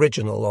 very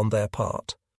original on their part.